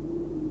destroyed.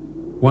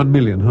 1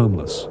 million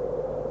homeless,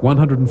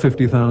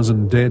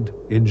 150,000 dead,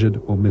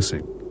 injured, or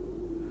missing.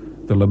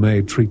 The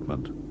LeMay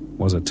treatment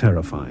was a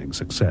terrifying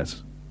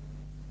success.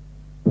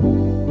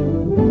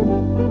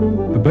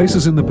 The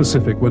bases in the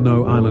Pacific were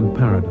no island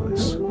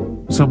paradise.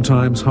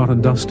 Sometimes hot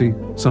and dusty,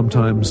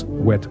 sometimes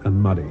wet and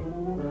muddy.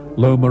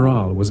 Low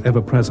morale was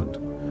ever present.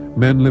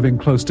 Men living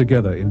close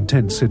together in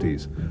tent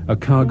cities, a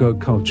cargo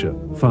culture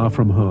far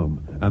from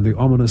home, and the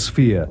ominous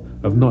fear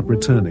of not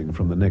returning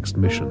from the next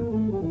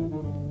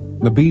mission.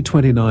 The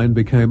B-29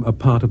 became a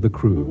part of the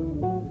crew.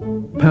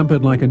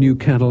 Pampered like a new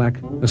Cadillac,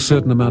 a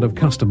certain amount of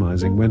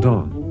customizing went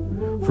on.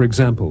 For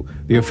example,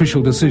 the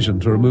official decision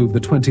to remove the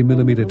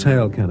 20mm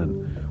tail cannon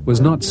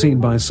was not seen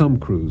by some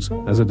crews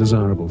as a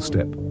desirable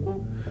step.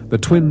 The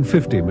twin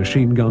 50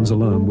 machine guns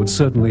alone would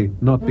certainly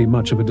not be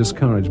much of a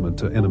discouragement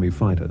to enemy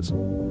fighters.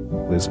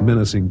 This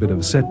menacing bit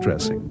of set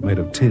dressing, made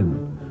of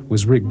tin,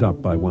 was rigged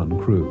up by one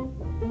crew.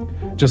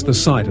 Just the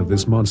sight of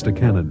this monster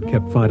cannon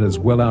kept fighters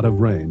well out of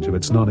range of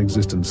its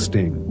non-existent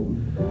sting.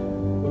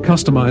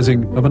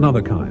 Customizing of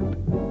another kind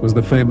was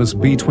the famous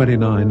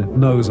B-29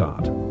 nose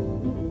art.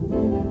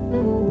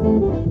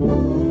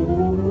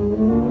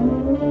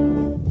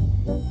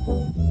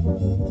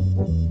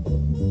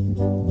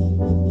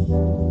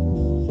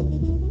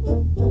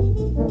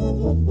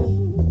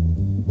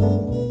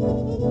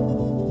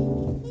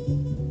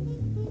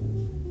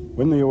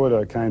 when the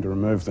order came to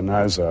remove the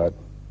nose art,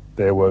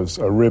 there was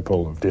a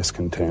ripple of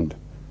discontent.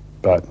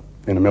 But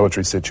in a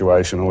military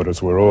situation,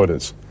 orders were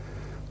orders.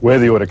 Where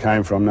the order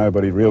came from,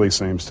 nobody really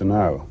seems to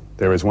know.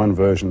 There is one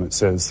version that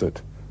says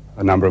that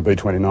a number of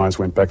B-29s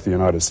went back to the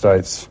United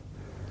States,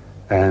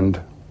 and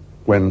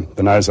when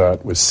the nose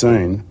art was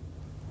seen,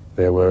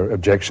 there were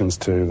objections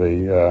to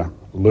the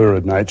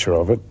lurid nature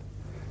of it,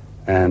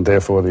 and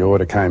therefore the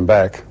order came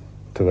back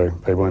to the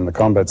people in the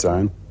combat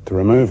zone to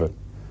remove it.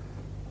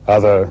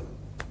 Other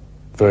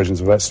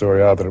versions of that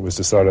story are that it was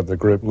decided at the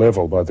group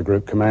level by the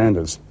group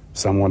commanders.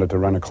 Some wanted to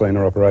run a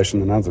cleaner operation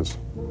than others.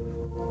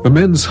 The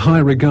men's high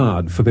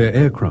regard for their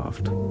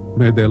aircraft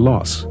made their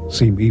loss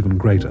seem even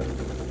greater.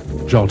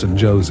 Jolt and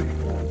Josie.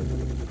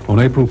 On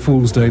April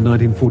Fool's Day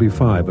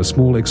 1945, a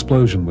small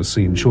explosion was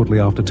seen shortly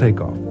after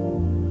takeoff.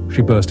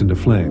 She burst into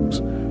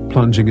flames,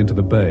 plunging into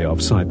the bay off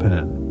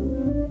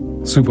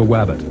Saipan. Super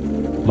Wabbit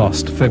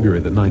lost February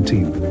the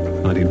 19th,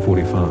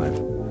 1945.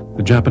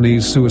 The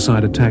Japanese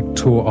suicide attack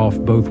tore off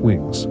both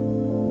wings.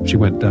 She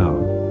went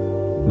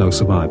down. No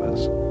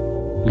survivors.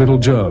 Little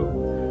Joe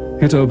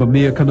hit over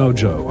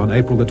Miyakanojo on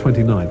April the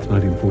 29th,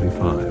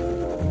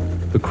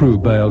 1945. The crew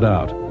bailed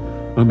out.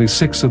 Only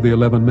 6 of the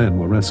 11 men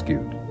were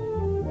rescued.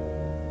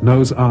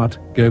 Nose art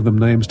gave them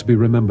names to be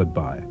remembered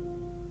by,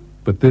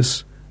 but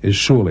this is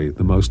surely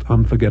the most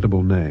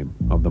unforgettable name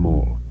of them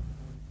all.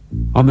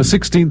 On the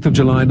 16th of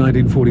July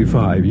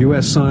 1945,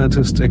 U.S.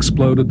 scientists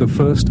exploded the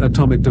first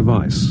atomic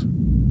device.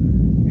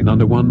 In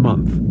under 1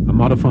 month, a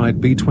modified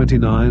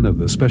B-29 of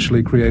the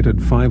specially created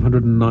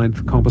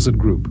 509th Composite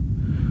Group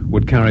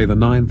would carry the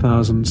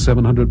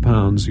 9,700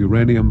 pounds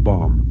uranium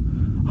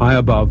bomb high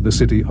above the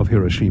city of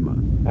Hiroshima.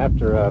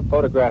 After a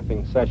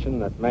photographing session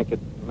that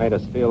made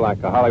us feel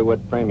like a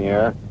Hollywood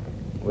premiere,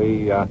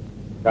 we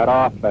got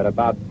off at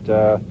about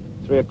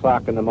 3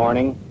 o'clock in the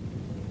morning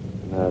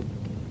in the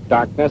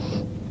darkness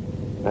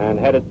and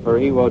headed for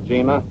Iwo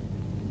Jima,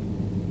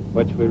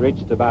 which we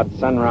reached about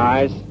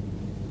sunrise.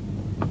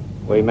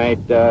 We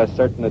made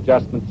certain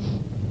adjustments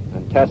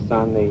and tests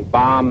on the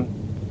bomb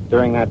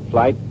during that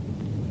flight.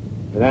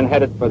 We then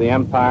headed for the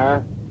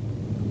Empire,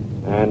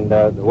 and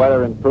the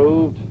weather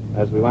improved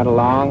as we went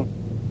along.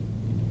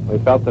 We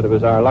felt that it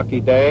was our lucky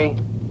day,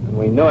 and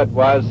we knew it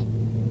was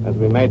as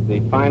we made the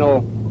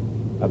final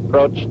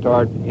approach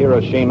toward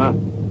Hiroshima,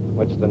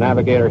 which the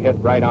navigator hit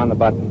right on the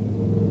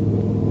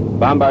button.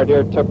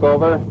 Bombardier took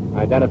over,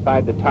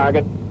 identified the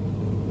target,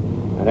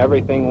 and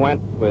everything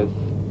went with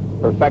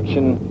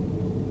perfection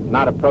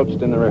not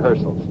approached in the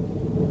rehearsals.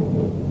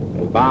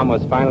 The bomb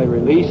was finally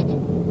released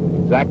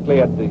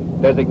exactly at the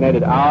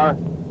designated hour,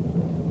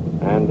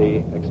 and the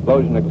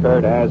explosion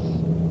occurred as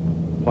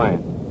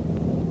planned.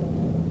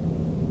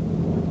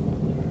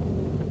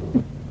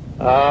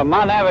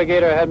 My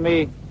navigator had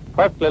me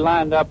perfectly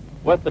lined up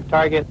with the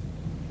target.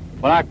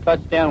 When I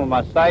touched in with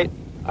my sight,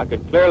 I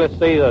could clearly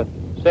see the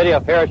city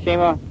of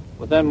Hiroshima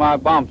within my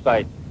bomb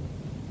sight.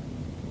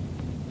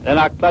 Then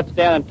I clutched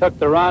in and took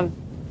the run,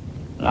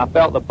 and I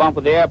felt the bump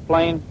of the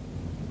airplane.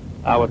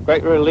 I was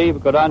greatly relieved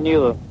because I knew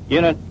the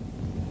unit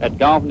had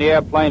gone from the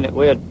airplane that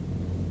we had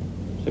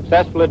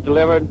successfully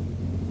delivered.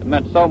 It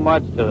meant so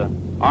much to the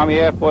Army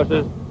Air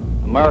Forces,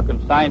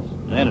 American science,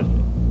 and industry.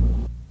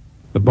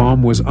 The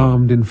bomb was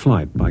armed in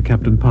flight by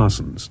Captain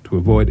Parsons to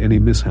avoid any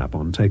mishap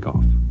on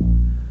takeoff.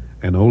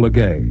 Enola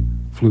Gay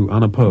flew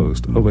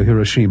unopposed over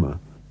Hiroshima.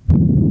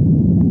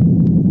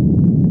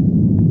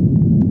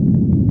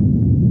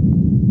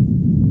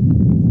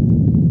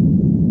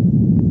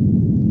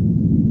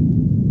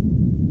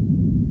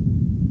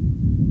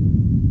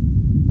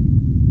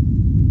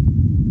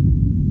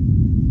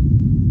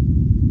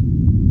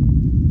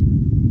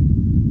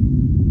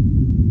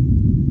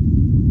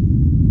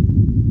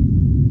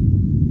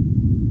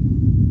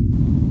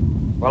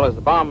 Well, as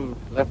the bomb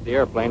left the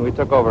airplane, we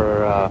took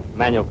over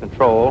manual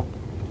control,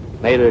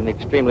 made an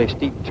extremely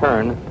steep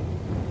turn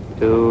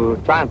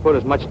to try and put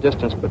as much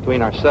distance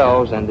between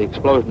ourselves and the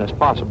explosion as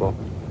possible.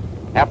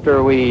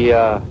 After we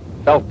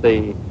felt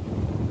the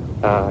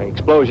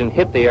explosion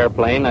hit the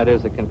airplane, that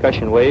is the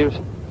concussion waves,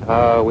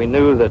 we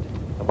knew that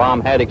the bomb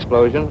had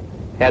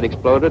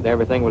exploded,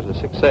 everything was a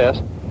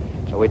success.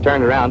 So we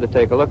turned around to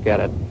take a look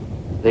at it.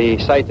 The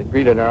sight that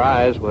greeted our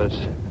eyes was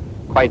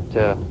quite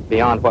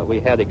beyond what we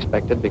had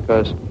expected,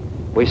 because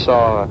we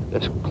saw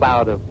this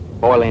cloud of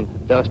boiling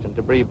dust and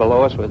debris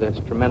below us with this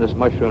tremendous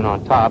mushroom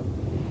on top.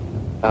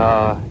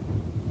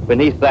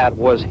 Beneath that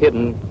was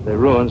hidden the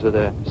ruins of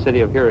the city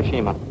of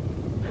Hiroshima.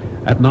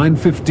 At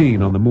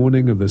 9:15 on the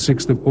morning of the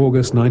 6th of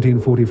August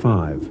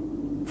 1945,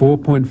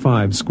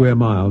 4.5 square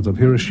miles of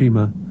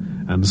Hiroshima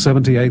and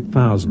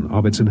 78,000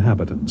 of its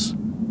inhabitants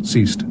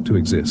ceased to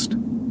exist.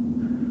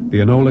 The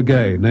Enola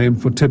Gay, named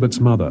for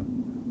Tibet's mother,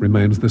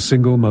 remains the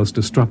single most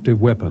destructive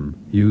weapon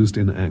used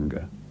in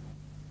anger.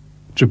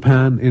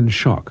 Japan, in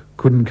shock,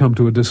 couldn't come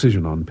to a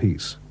decision on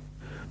peace.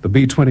 The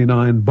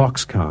B-29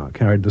 boxcar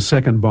carried the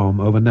second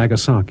bomb over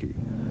Nagasaki.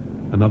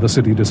 Another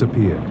city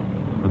disappeared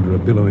under a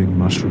billowing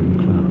mushroom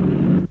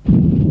cloud.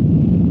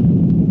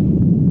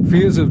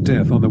 Fears of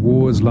death on the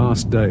war's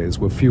last days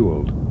were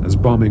fueled as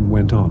bombing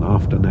went on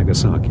after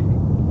Nagasaki.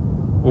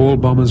 All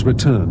bombers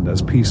returned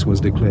as peace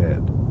was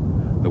declared.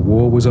 The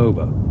war was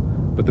over,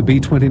 but the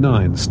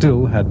B-29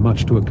 still had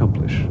much to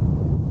accomplish.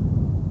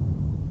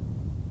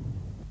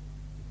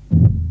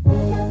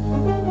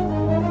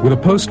 With a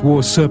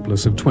post-war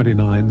surplus of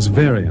 29s,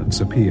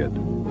 variants appeared.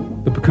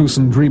 The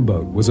Pekusen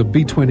Dreamboat was a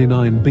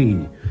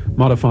B-29B,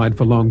 modified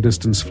for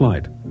long-distance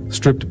flight,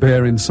 stripped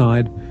bare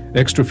inside,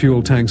 extra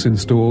fuel tanks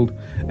installed,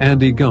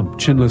 anti-gump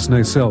chinless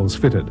nacelles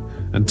fitted,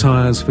 and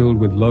tires filled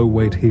with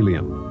low-weight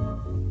helium.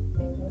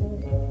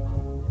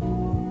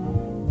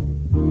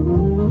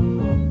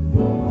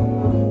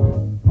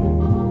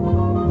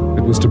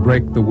 It was to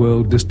break the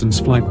world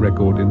distance flight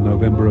record in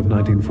November of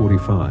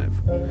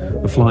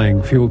 1945. The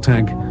flying fuel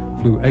tank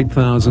flew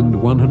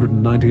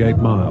 8,198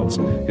 miles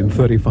in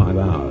 35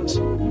 hours.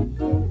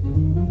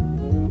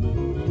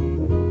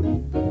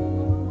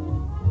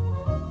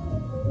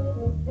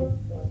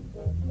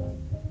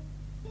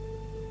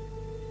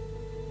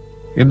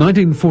 In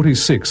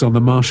 1946, on the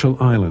Marshall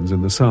Islands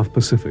in the South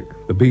Pacific,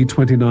 the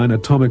B-29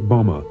 atomic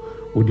bomber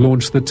would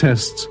launch the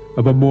tests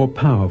of a more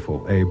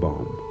powerful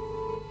A-bomb.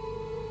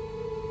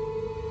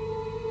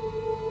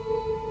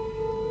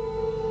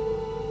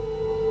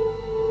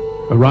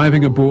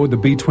 Arriving aboard the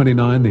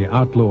B-29, the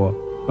Outlaw,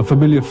 a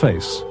familiar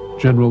face,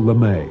 General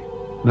LeMay,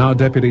 now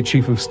Deputy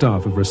Chief of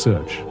Staff of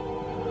Research.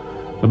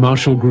 The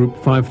Marshall Group,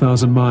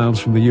 5,000 miles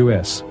from the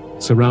U.S.,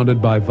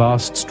 surrounded by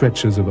vast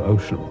stretches of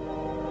ocean.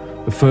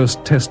 The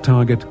first test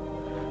target,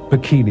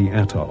 Bikini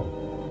Atoll.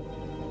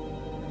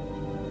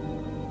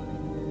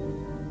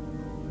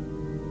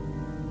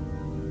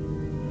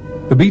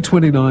 The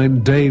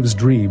B-29 Dave's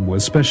Dream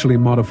was specially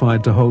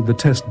modified to hold the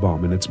test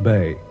bomb in its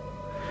bay.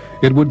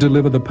 It would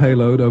deliver the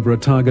payload over a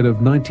target of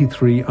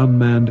 93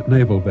 unmanned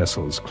naval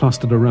vessels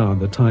clustered around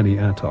the tiny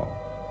atoll.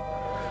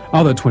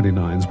 Other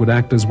 29s would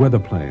act as weather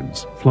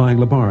planes, flying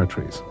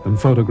laboratories, and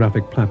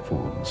photographic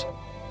platforms.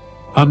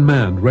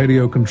 Unmanned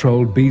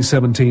radio-controlled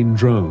B-17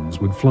 drones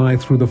would fly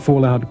through the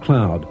fallout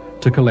cloud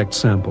to collect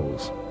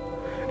samples.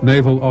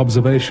 Naval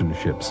observation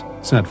ships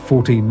sat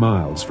 14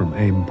 miles from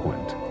aim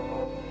point.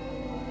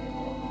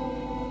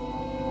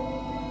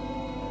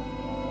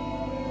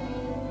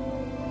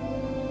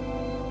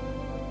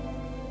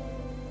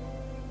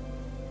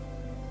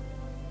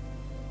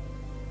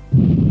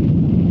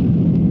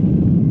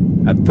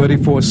 At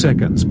 34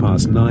 seconds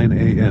past 9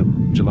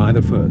 a.m., July the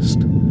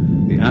 1st,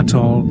 the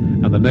atoll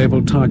and the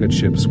naval target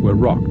ships were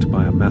rocked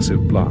by a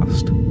massive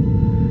blast,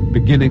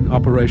 beginning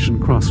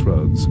Operation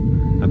Crossroads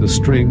and a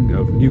string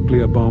of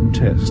nuclear bomb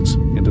tests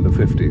into the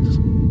 50s.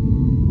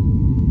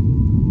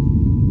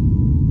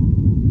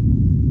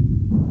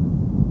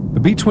 The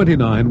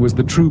B-29 was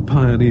the true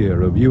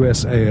pioneer of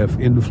USAF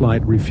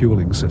in-flight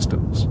refueling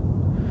systems.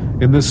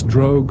 In this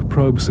drogue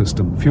probe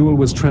system, fuel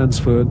was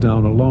transferred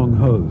down a long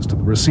hose to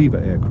the receiver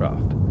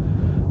aircraft,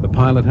 the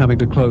pilot having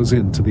to close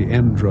in to the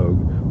end drogue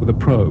with a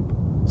probe,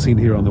 seen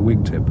here on the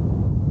wingtip.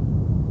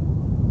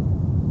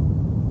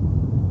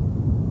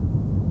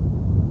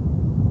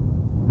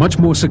 Much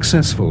more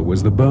successful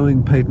was the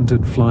Boeing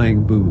patented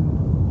flying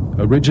boom.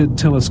 A rigid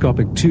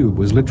telescopic tube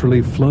was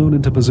literally flown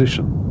into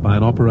position by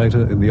an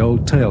operator in the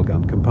old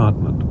tailgun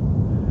compartment.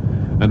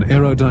 An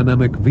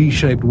aerodynamic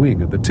V-shaped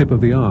wing at the tip of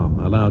the arm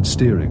allowed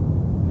steering.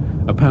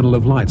 A panel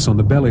of lights on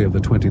the belly of the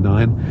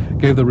 29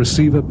 gave the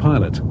receiver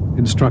pilot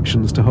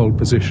instructions to hold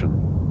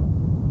position.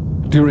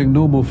 During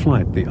normal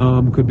flight, the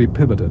arm could be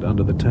pivoted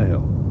under the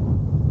tail.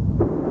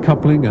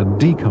 Coupling and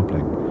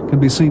decoupling can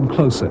be seen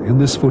closer in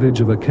this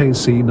footage of a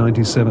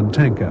KC-97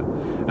 tanker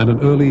and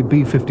an early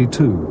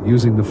B-52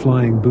 using the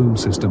flying boom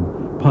system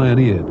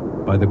pioneered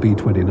by the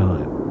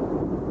B-29.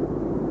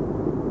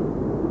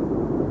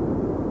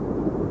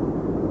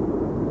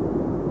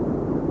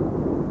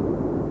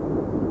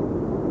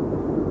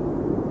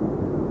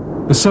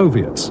 The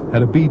Soviets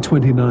had a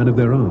B-29 of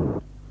their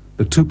own.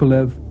 The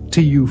Tupolev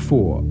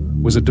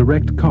Tu-4 was a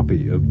direct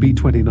copy of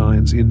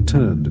B-29s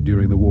interned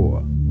during the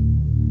war.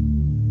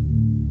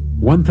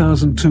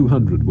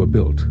 1,200 were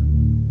built.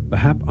 The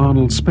Hap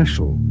Arnold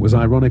Special was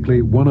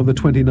ironically one of the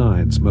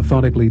 29s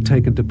methodically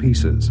taken to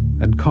pieces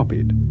and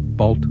copied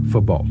bolt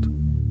for bolt.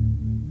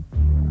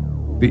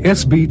 The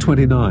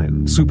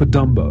SB-29 Super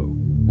Dumbo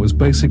was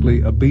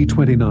basically a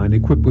B-29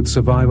 equipped with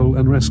survival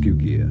and rescue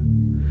gear.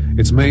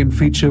 Its main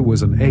feature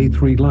was an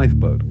A-3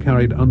 lifeboat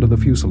carried under the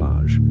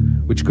fuselage,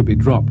 which could be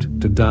dropped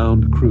to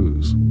downed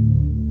crews.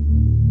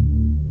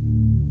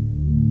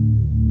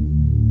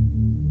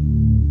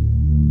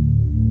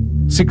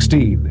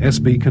 "16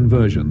 SB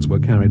conversions were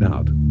carried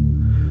out.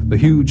 The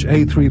huge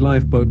A-3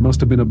 lifeboat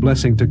must have been a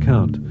blessing to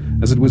count,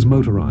 as it was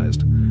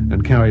motorized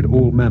and carried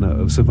all manner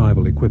of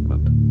survival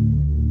equipment.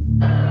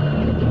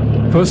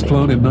 First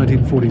flown in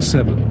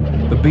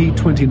 1947, the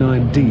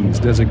B-29D's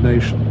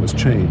designation was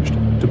changed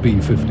to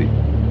B-50.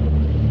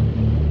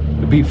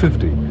 The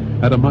B-50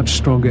 had a much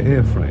stronger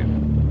airframe.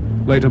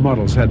 Later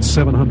models had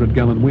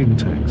 700-gallon wing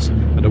tanks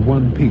and a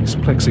one-piece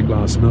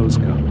plexiglass nose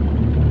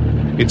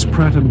cone. Its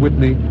Pratt &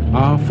 Whitney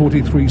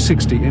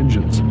R4360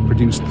 engines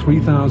produced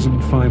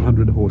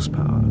 3,500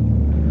 horsepower.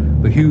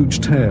 The huge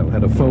tail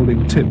had a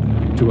folding tip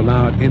to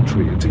allow it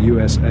entry into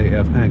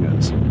USAF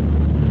hangars.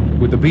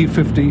 With the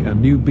B-50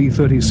 and new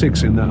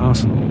B-36 in their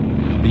arsenal,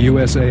 the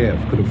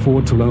USAF could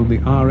afford to loan the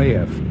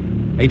RAF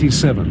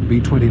 87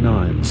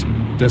 B-29s,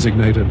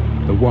 designated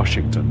the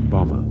Washington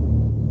bomber.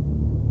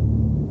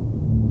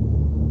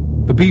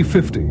 The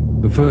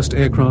B-50, the first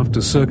aircraft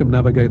to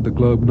circumnavigate the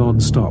globe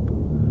non-stop,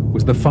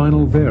 was the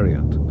final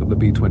variant of the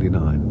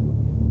B-29.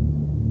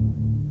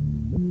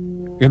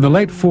 In the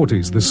late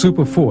 40s, the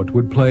Superfort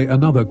would play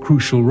another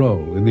crucial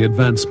role in the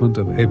advancement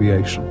of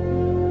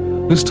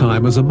aviation, this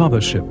time as a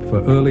mothership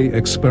for early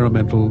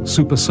experimental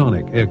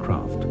supersonic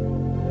aircraft.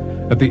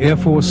 At the Air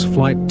Force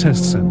Flight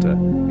Test Center,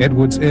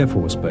 Edwards Air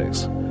Force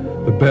Base,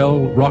 the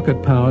Bell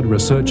rocket-powered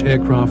research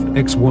aircraft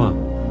X-1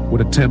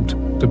 would attempt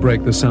to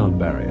break the sound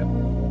barrier.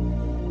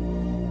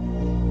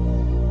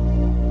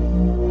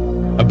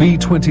 A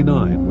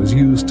B-29 was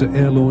used to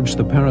air-launch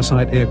the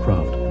Parasite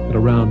aircraft at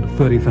around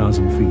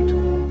 30,000 feet.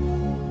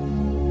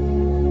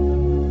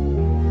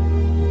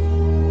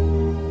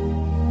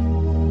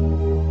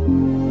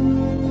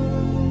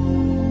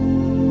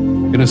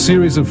 In a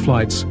series of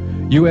flights,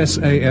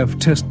 USAF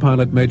test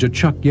pilot Major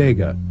Chuck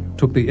Yeager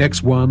took the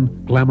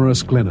X-1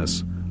 Glamorous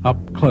Glennis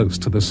up close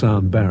to the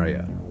sound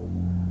barrier.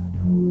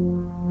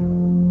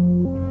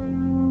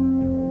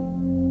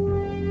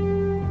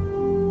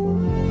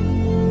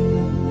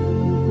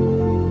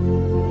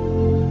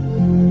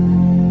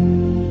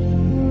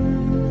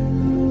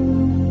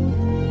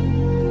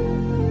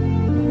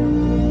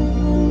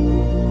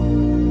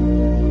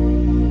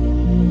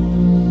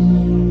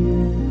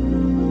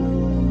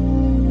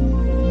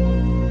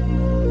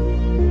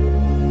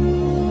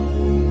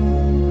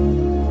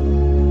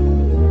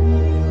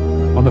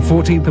 On the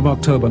 14th of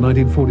October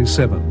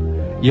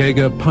 1947,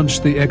 Yeager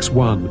punched the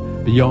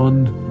X-1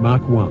 beyond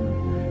Mach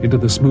 1 into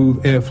the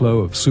smooth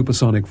airflow of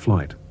supersonic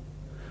flight.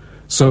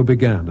 So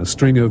began a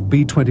string of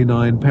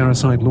B-29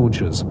 Parasite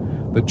launches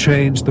that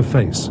changed the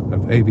face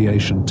of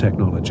aviation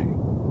technology.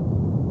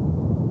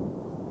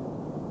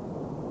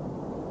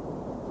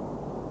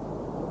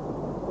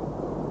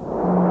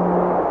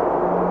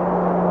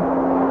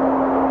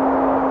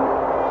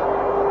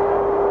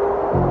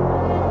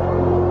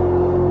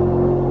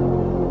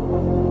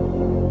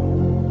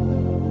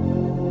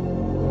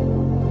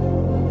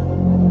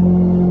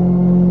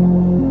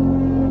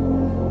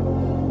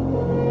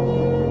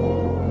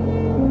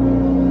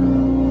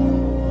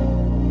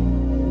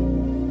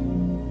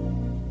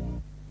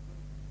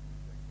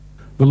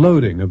 The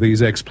loading of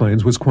these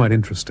X-planes was quite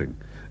interesting,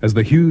 as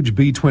the huge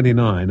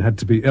B-29 had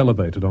to be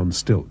elevated on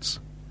stilts.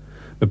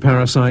 The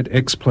Parasite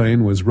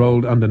X-plane was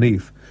rolled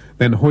underneath,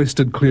 then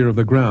hoisted clear of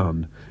the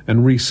ground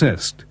and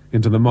recessed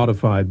into the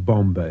modified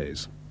bomb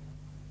bays.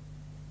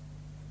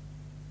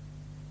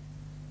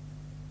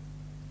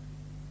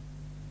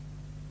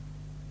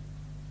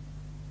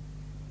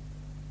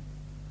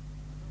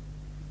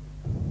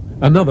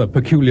 Another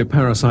peculiar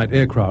Parasite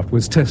aircraft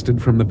was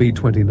tested from the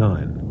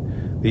B-29.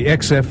 The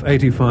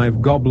XF-85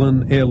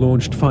 Goblin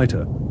air-launched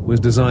fighter was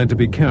designed to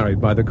be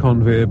carried by the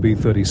Convair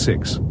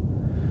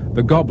B-36.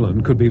 The Goblin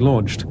could be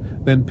launched,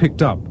 then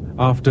picked up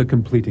after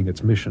completing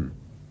its mission.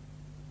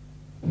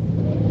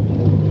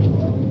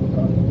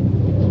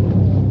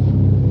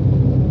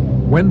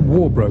 When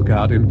war broke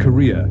out in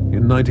Korea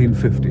in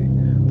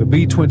 1950, the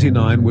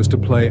B-29 was to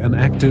play an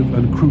active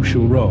and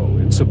crucial role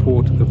in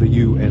support of the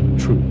UN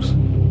troops.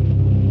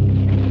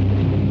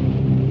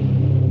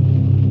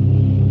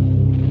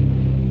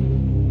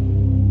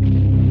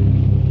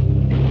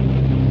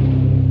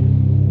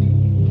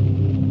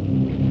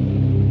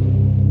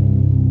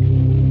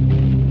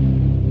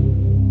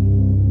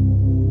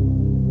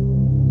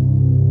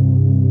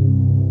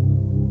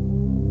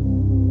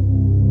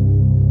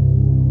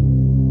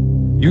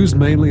 Used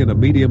mainly in a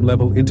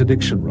medium-level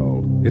interdiction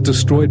role, it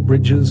destroyed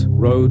bridges,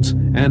 roads,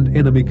 and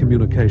enemy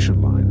communication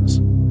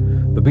lines.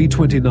 The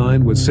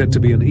B-29 was said to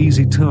be an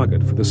easy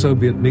target for the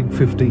Soviet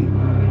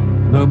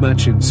MiG-15, no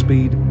match in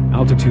speed,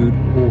 altitude,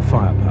 or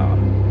firepower.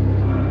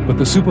 But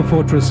the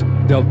Superfortress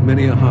dealt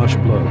many a harsh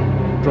blow,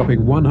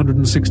 dropping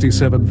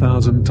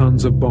 167,000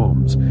 tons of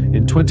bombs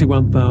in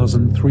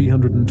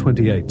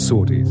 21,328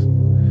 sorties.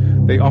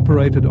 They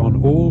operated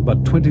on all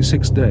but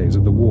 26 days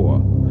of the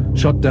war,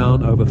 shot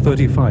down over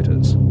 30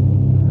 fighters.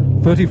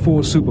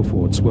 34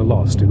 Superforts were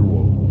lost in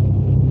all.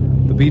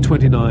 The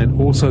B-29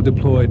 also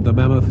deployed the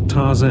mammoth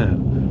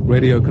Tarzan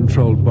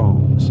radio-controlled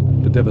bombs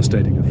to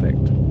devastating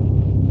effect.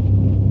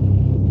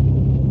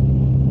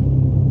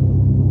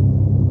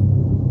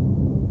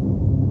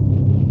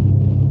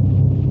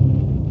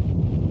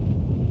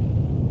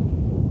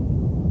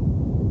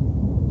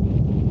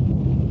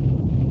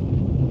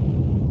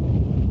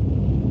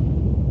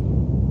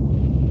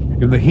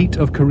 In the heat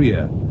of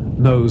Korea,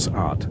 nose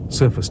art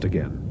surfaced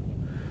again.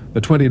 The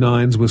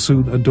 29s were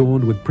soon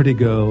adorned with pretty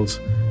girls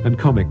and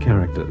comic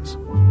characters.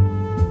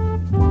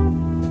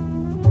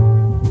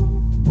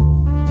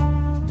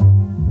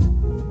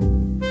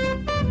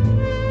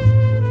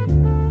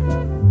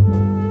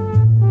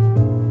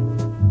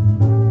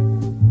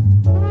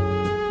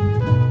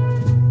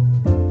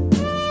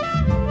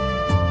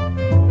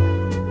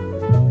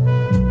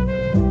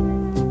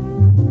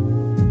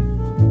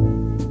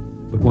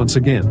 once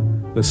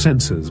again, the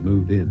censors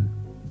moved in.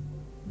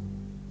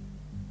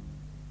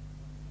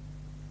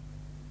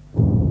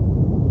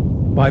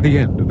 By the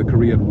end of the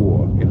Korean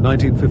War, in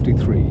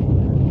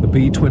 1953, the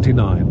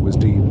B-29 was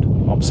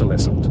deemed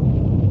obsolescent.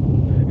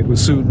 It was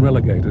soon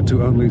relegated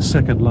to only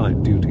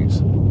second-line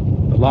duties.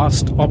 The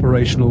last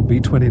operational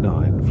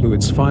B-29 flew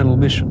its final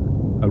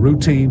mission, a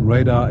routine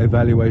radar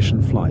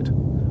evaluation flight,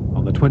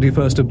 on the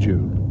 21st of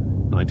June,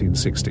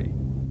 1960.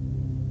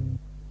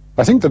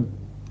 I think that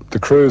the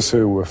crews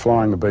who were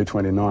flying the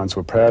B-29s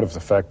were proud of the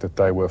fact that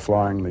they were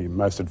flying the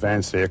most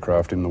advanced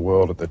aircraft in the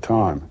world at the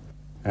time.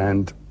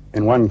 And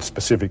in one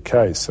specific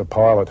case, a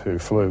pilot who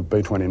flew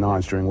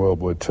B-29s during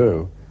World War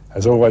II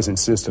has always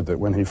insisted that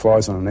when he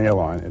flies on an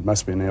airline, it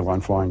must be an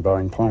airline flying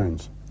Boeing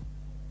planes.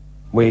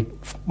 We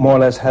more or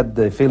less had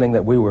the feeling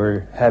that we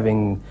were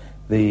having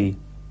the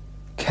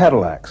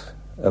Cadillacs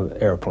of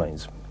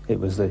airplanes. It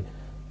was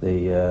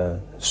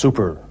the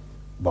super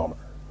bomber.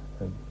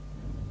 And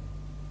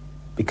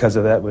because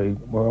of that, we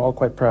were all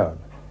quite proud.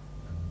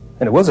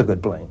 And it was a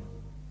good plane.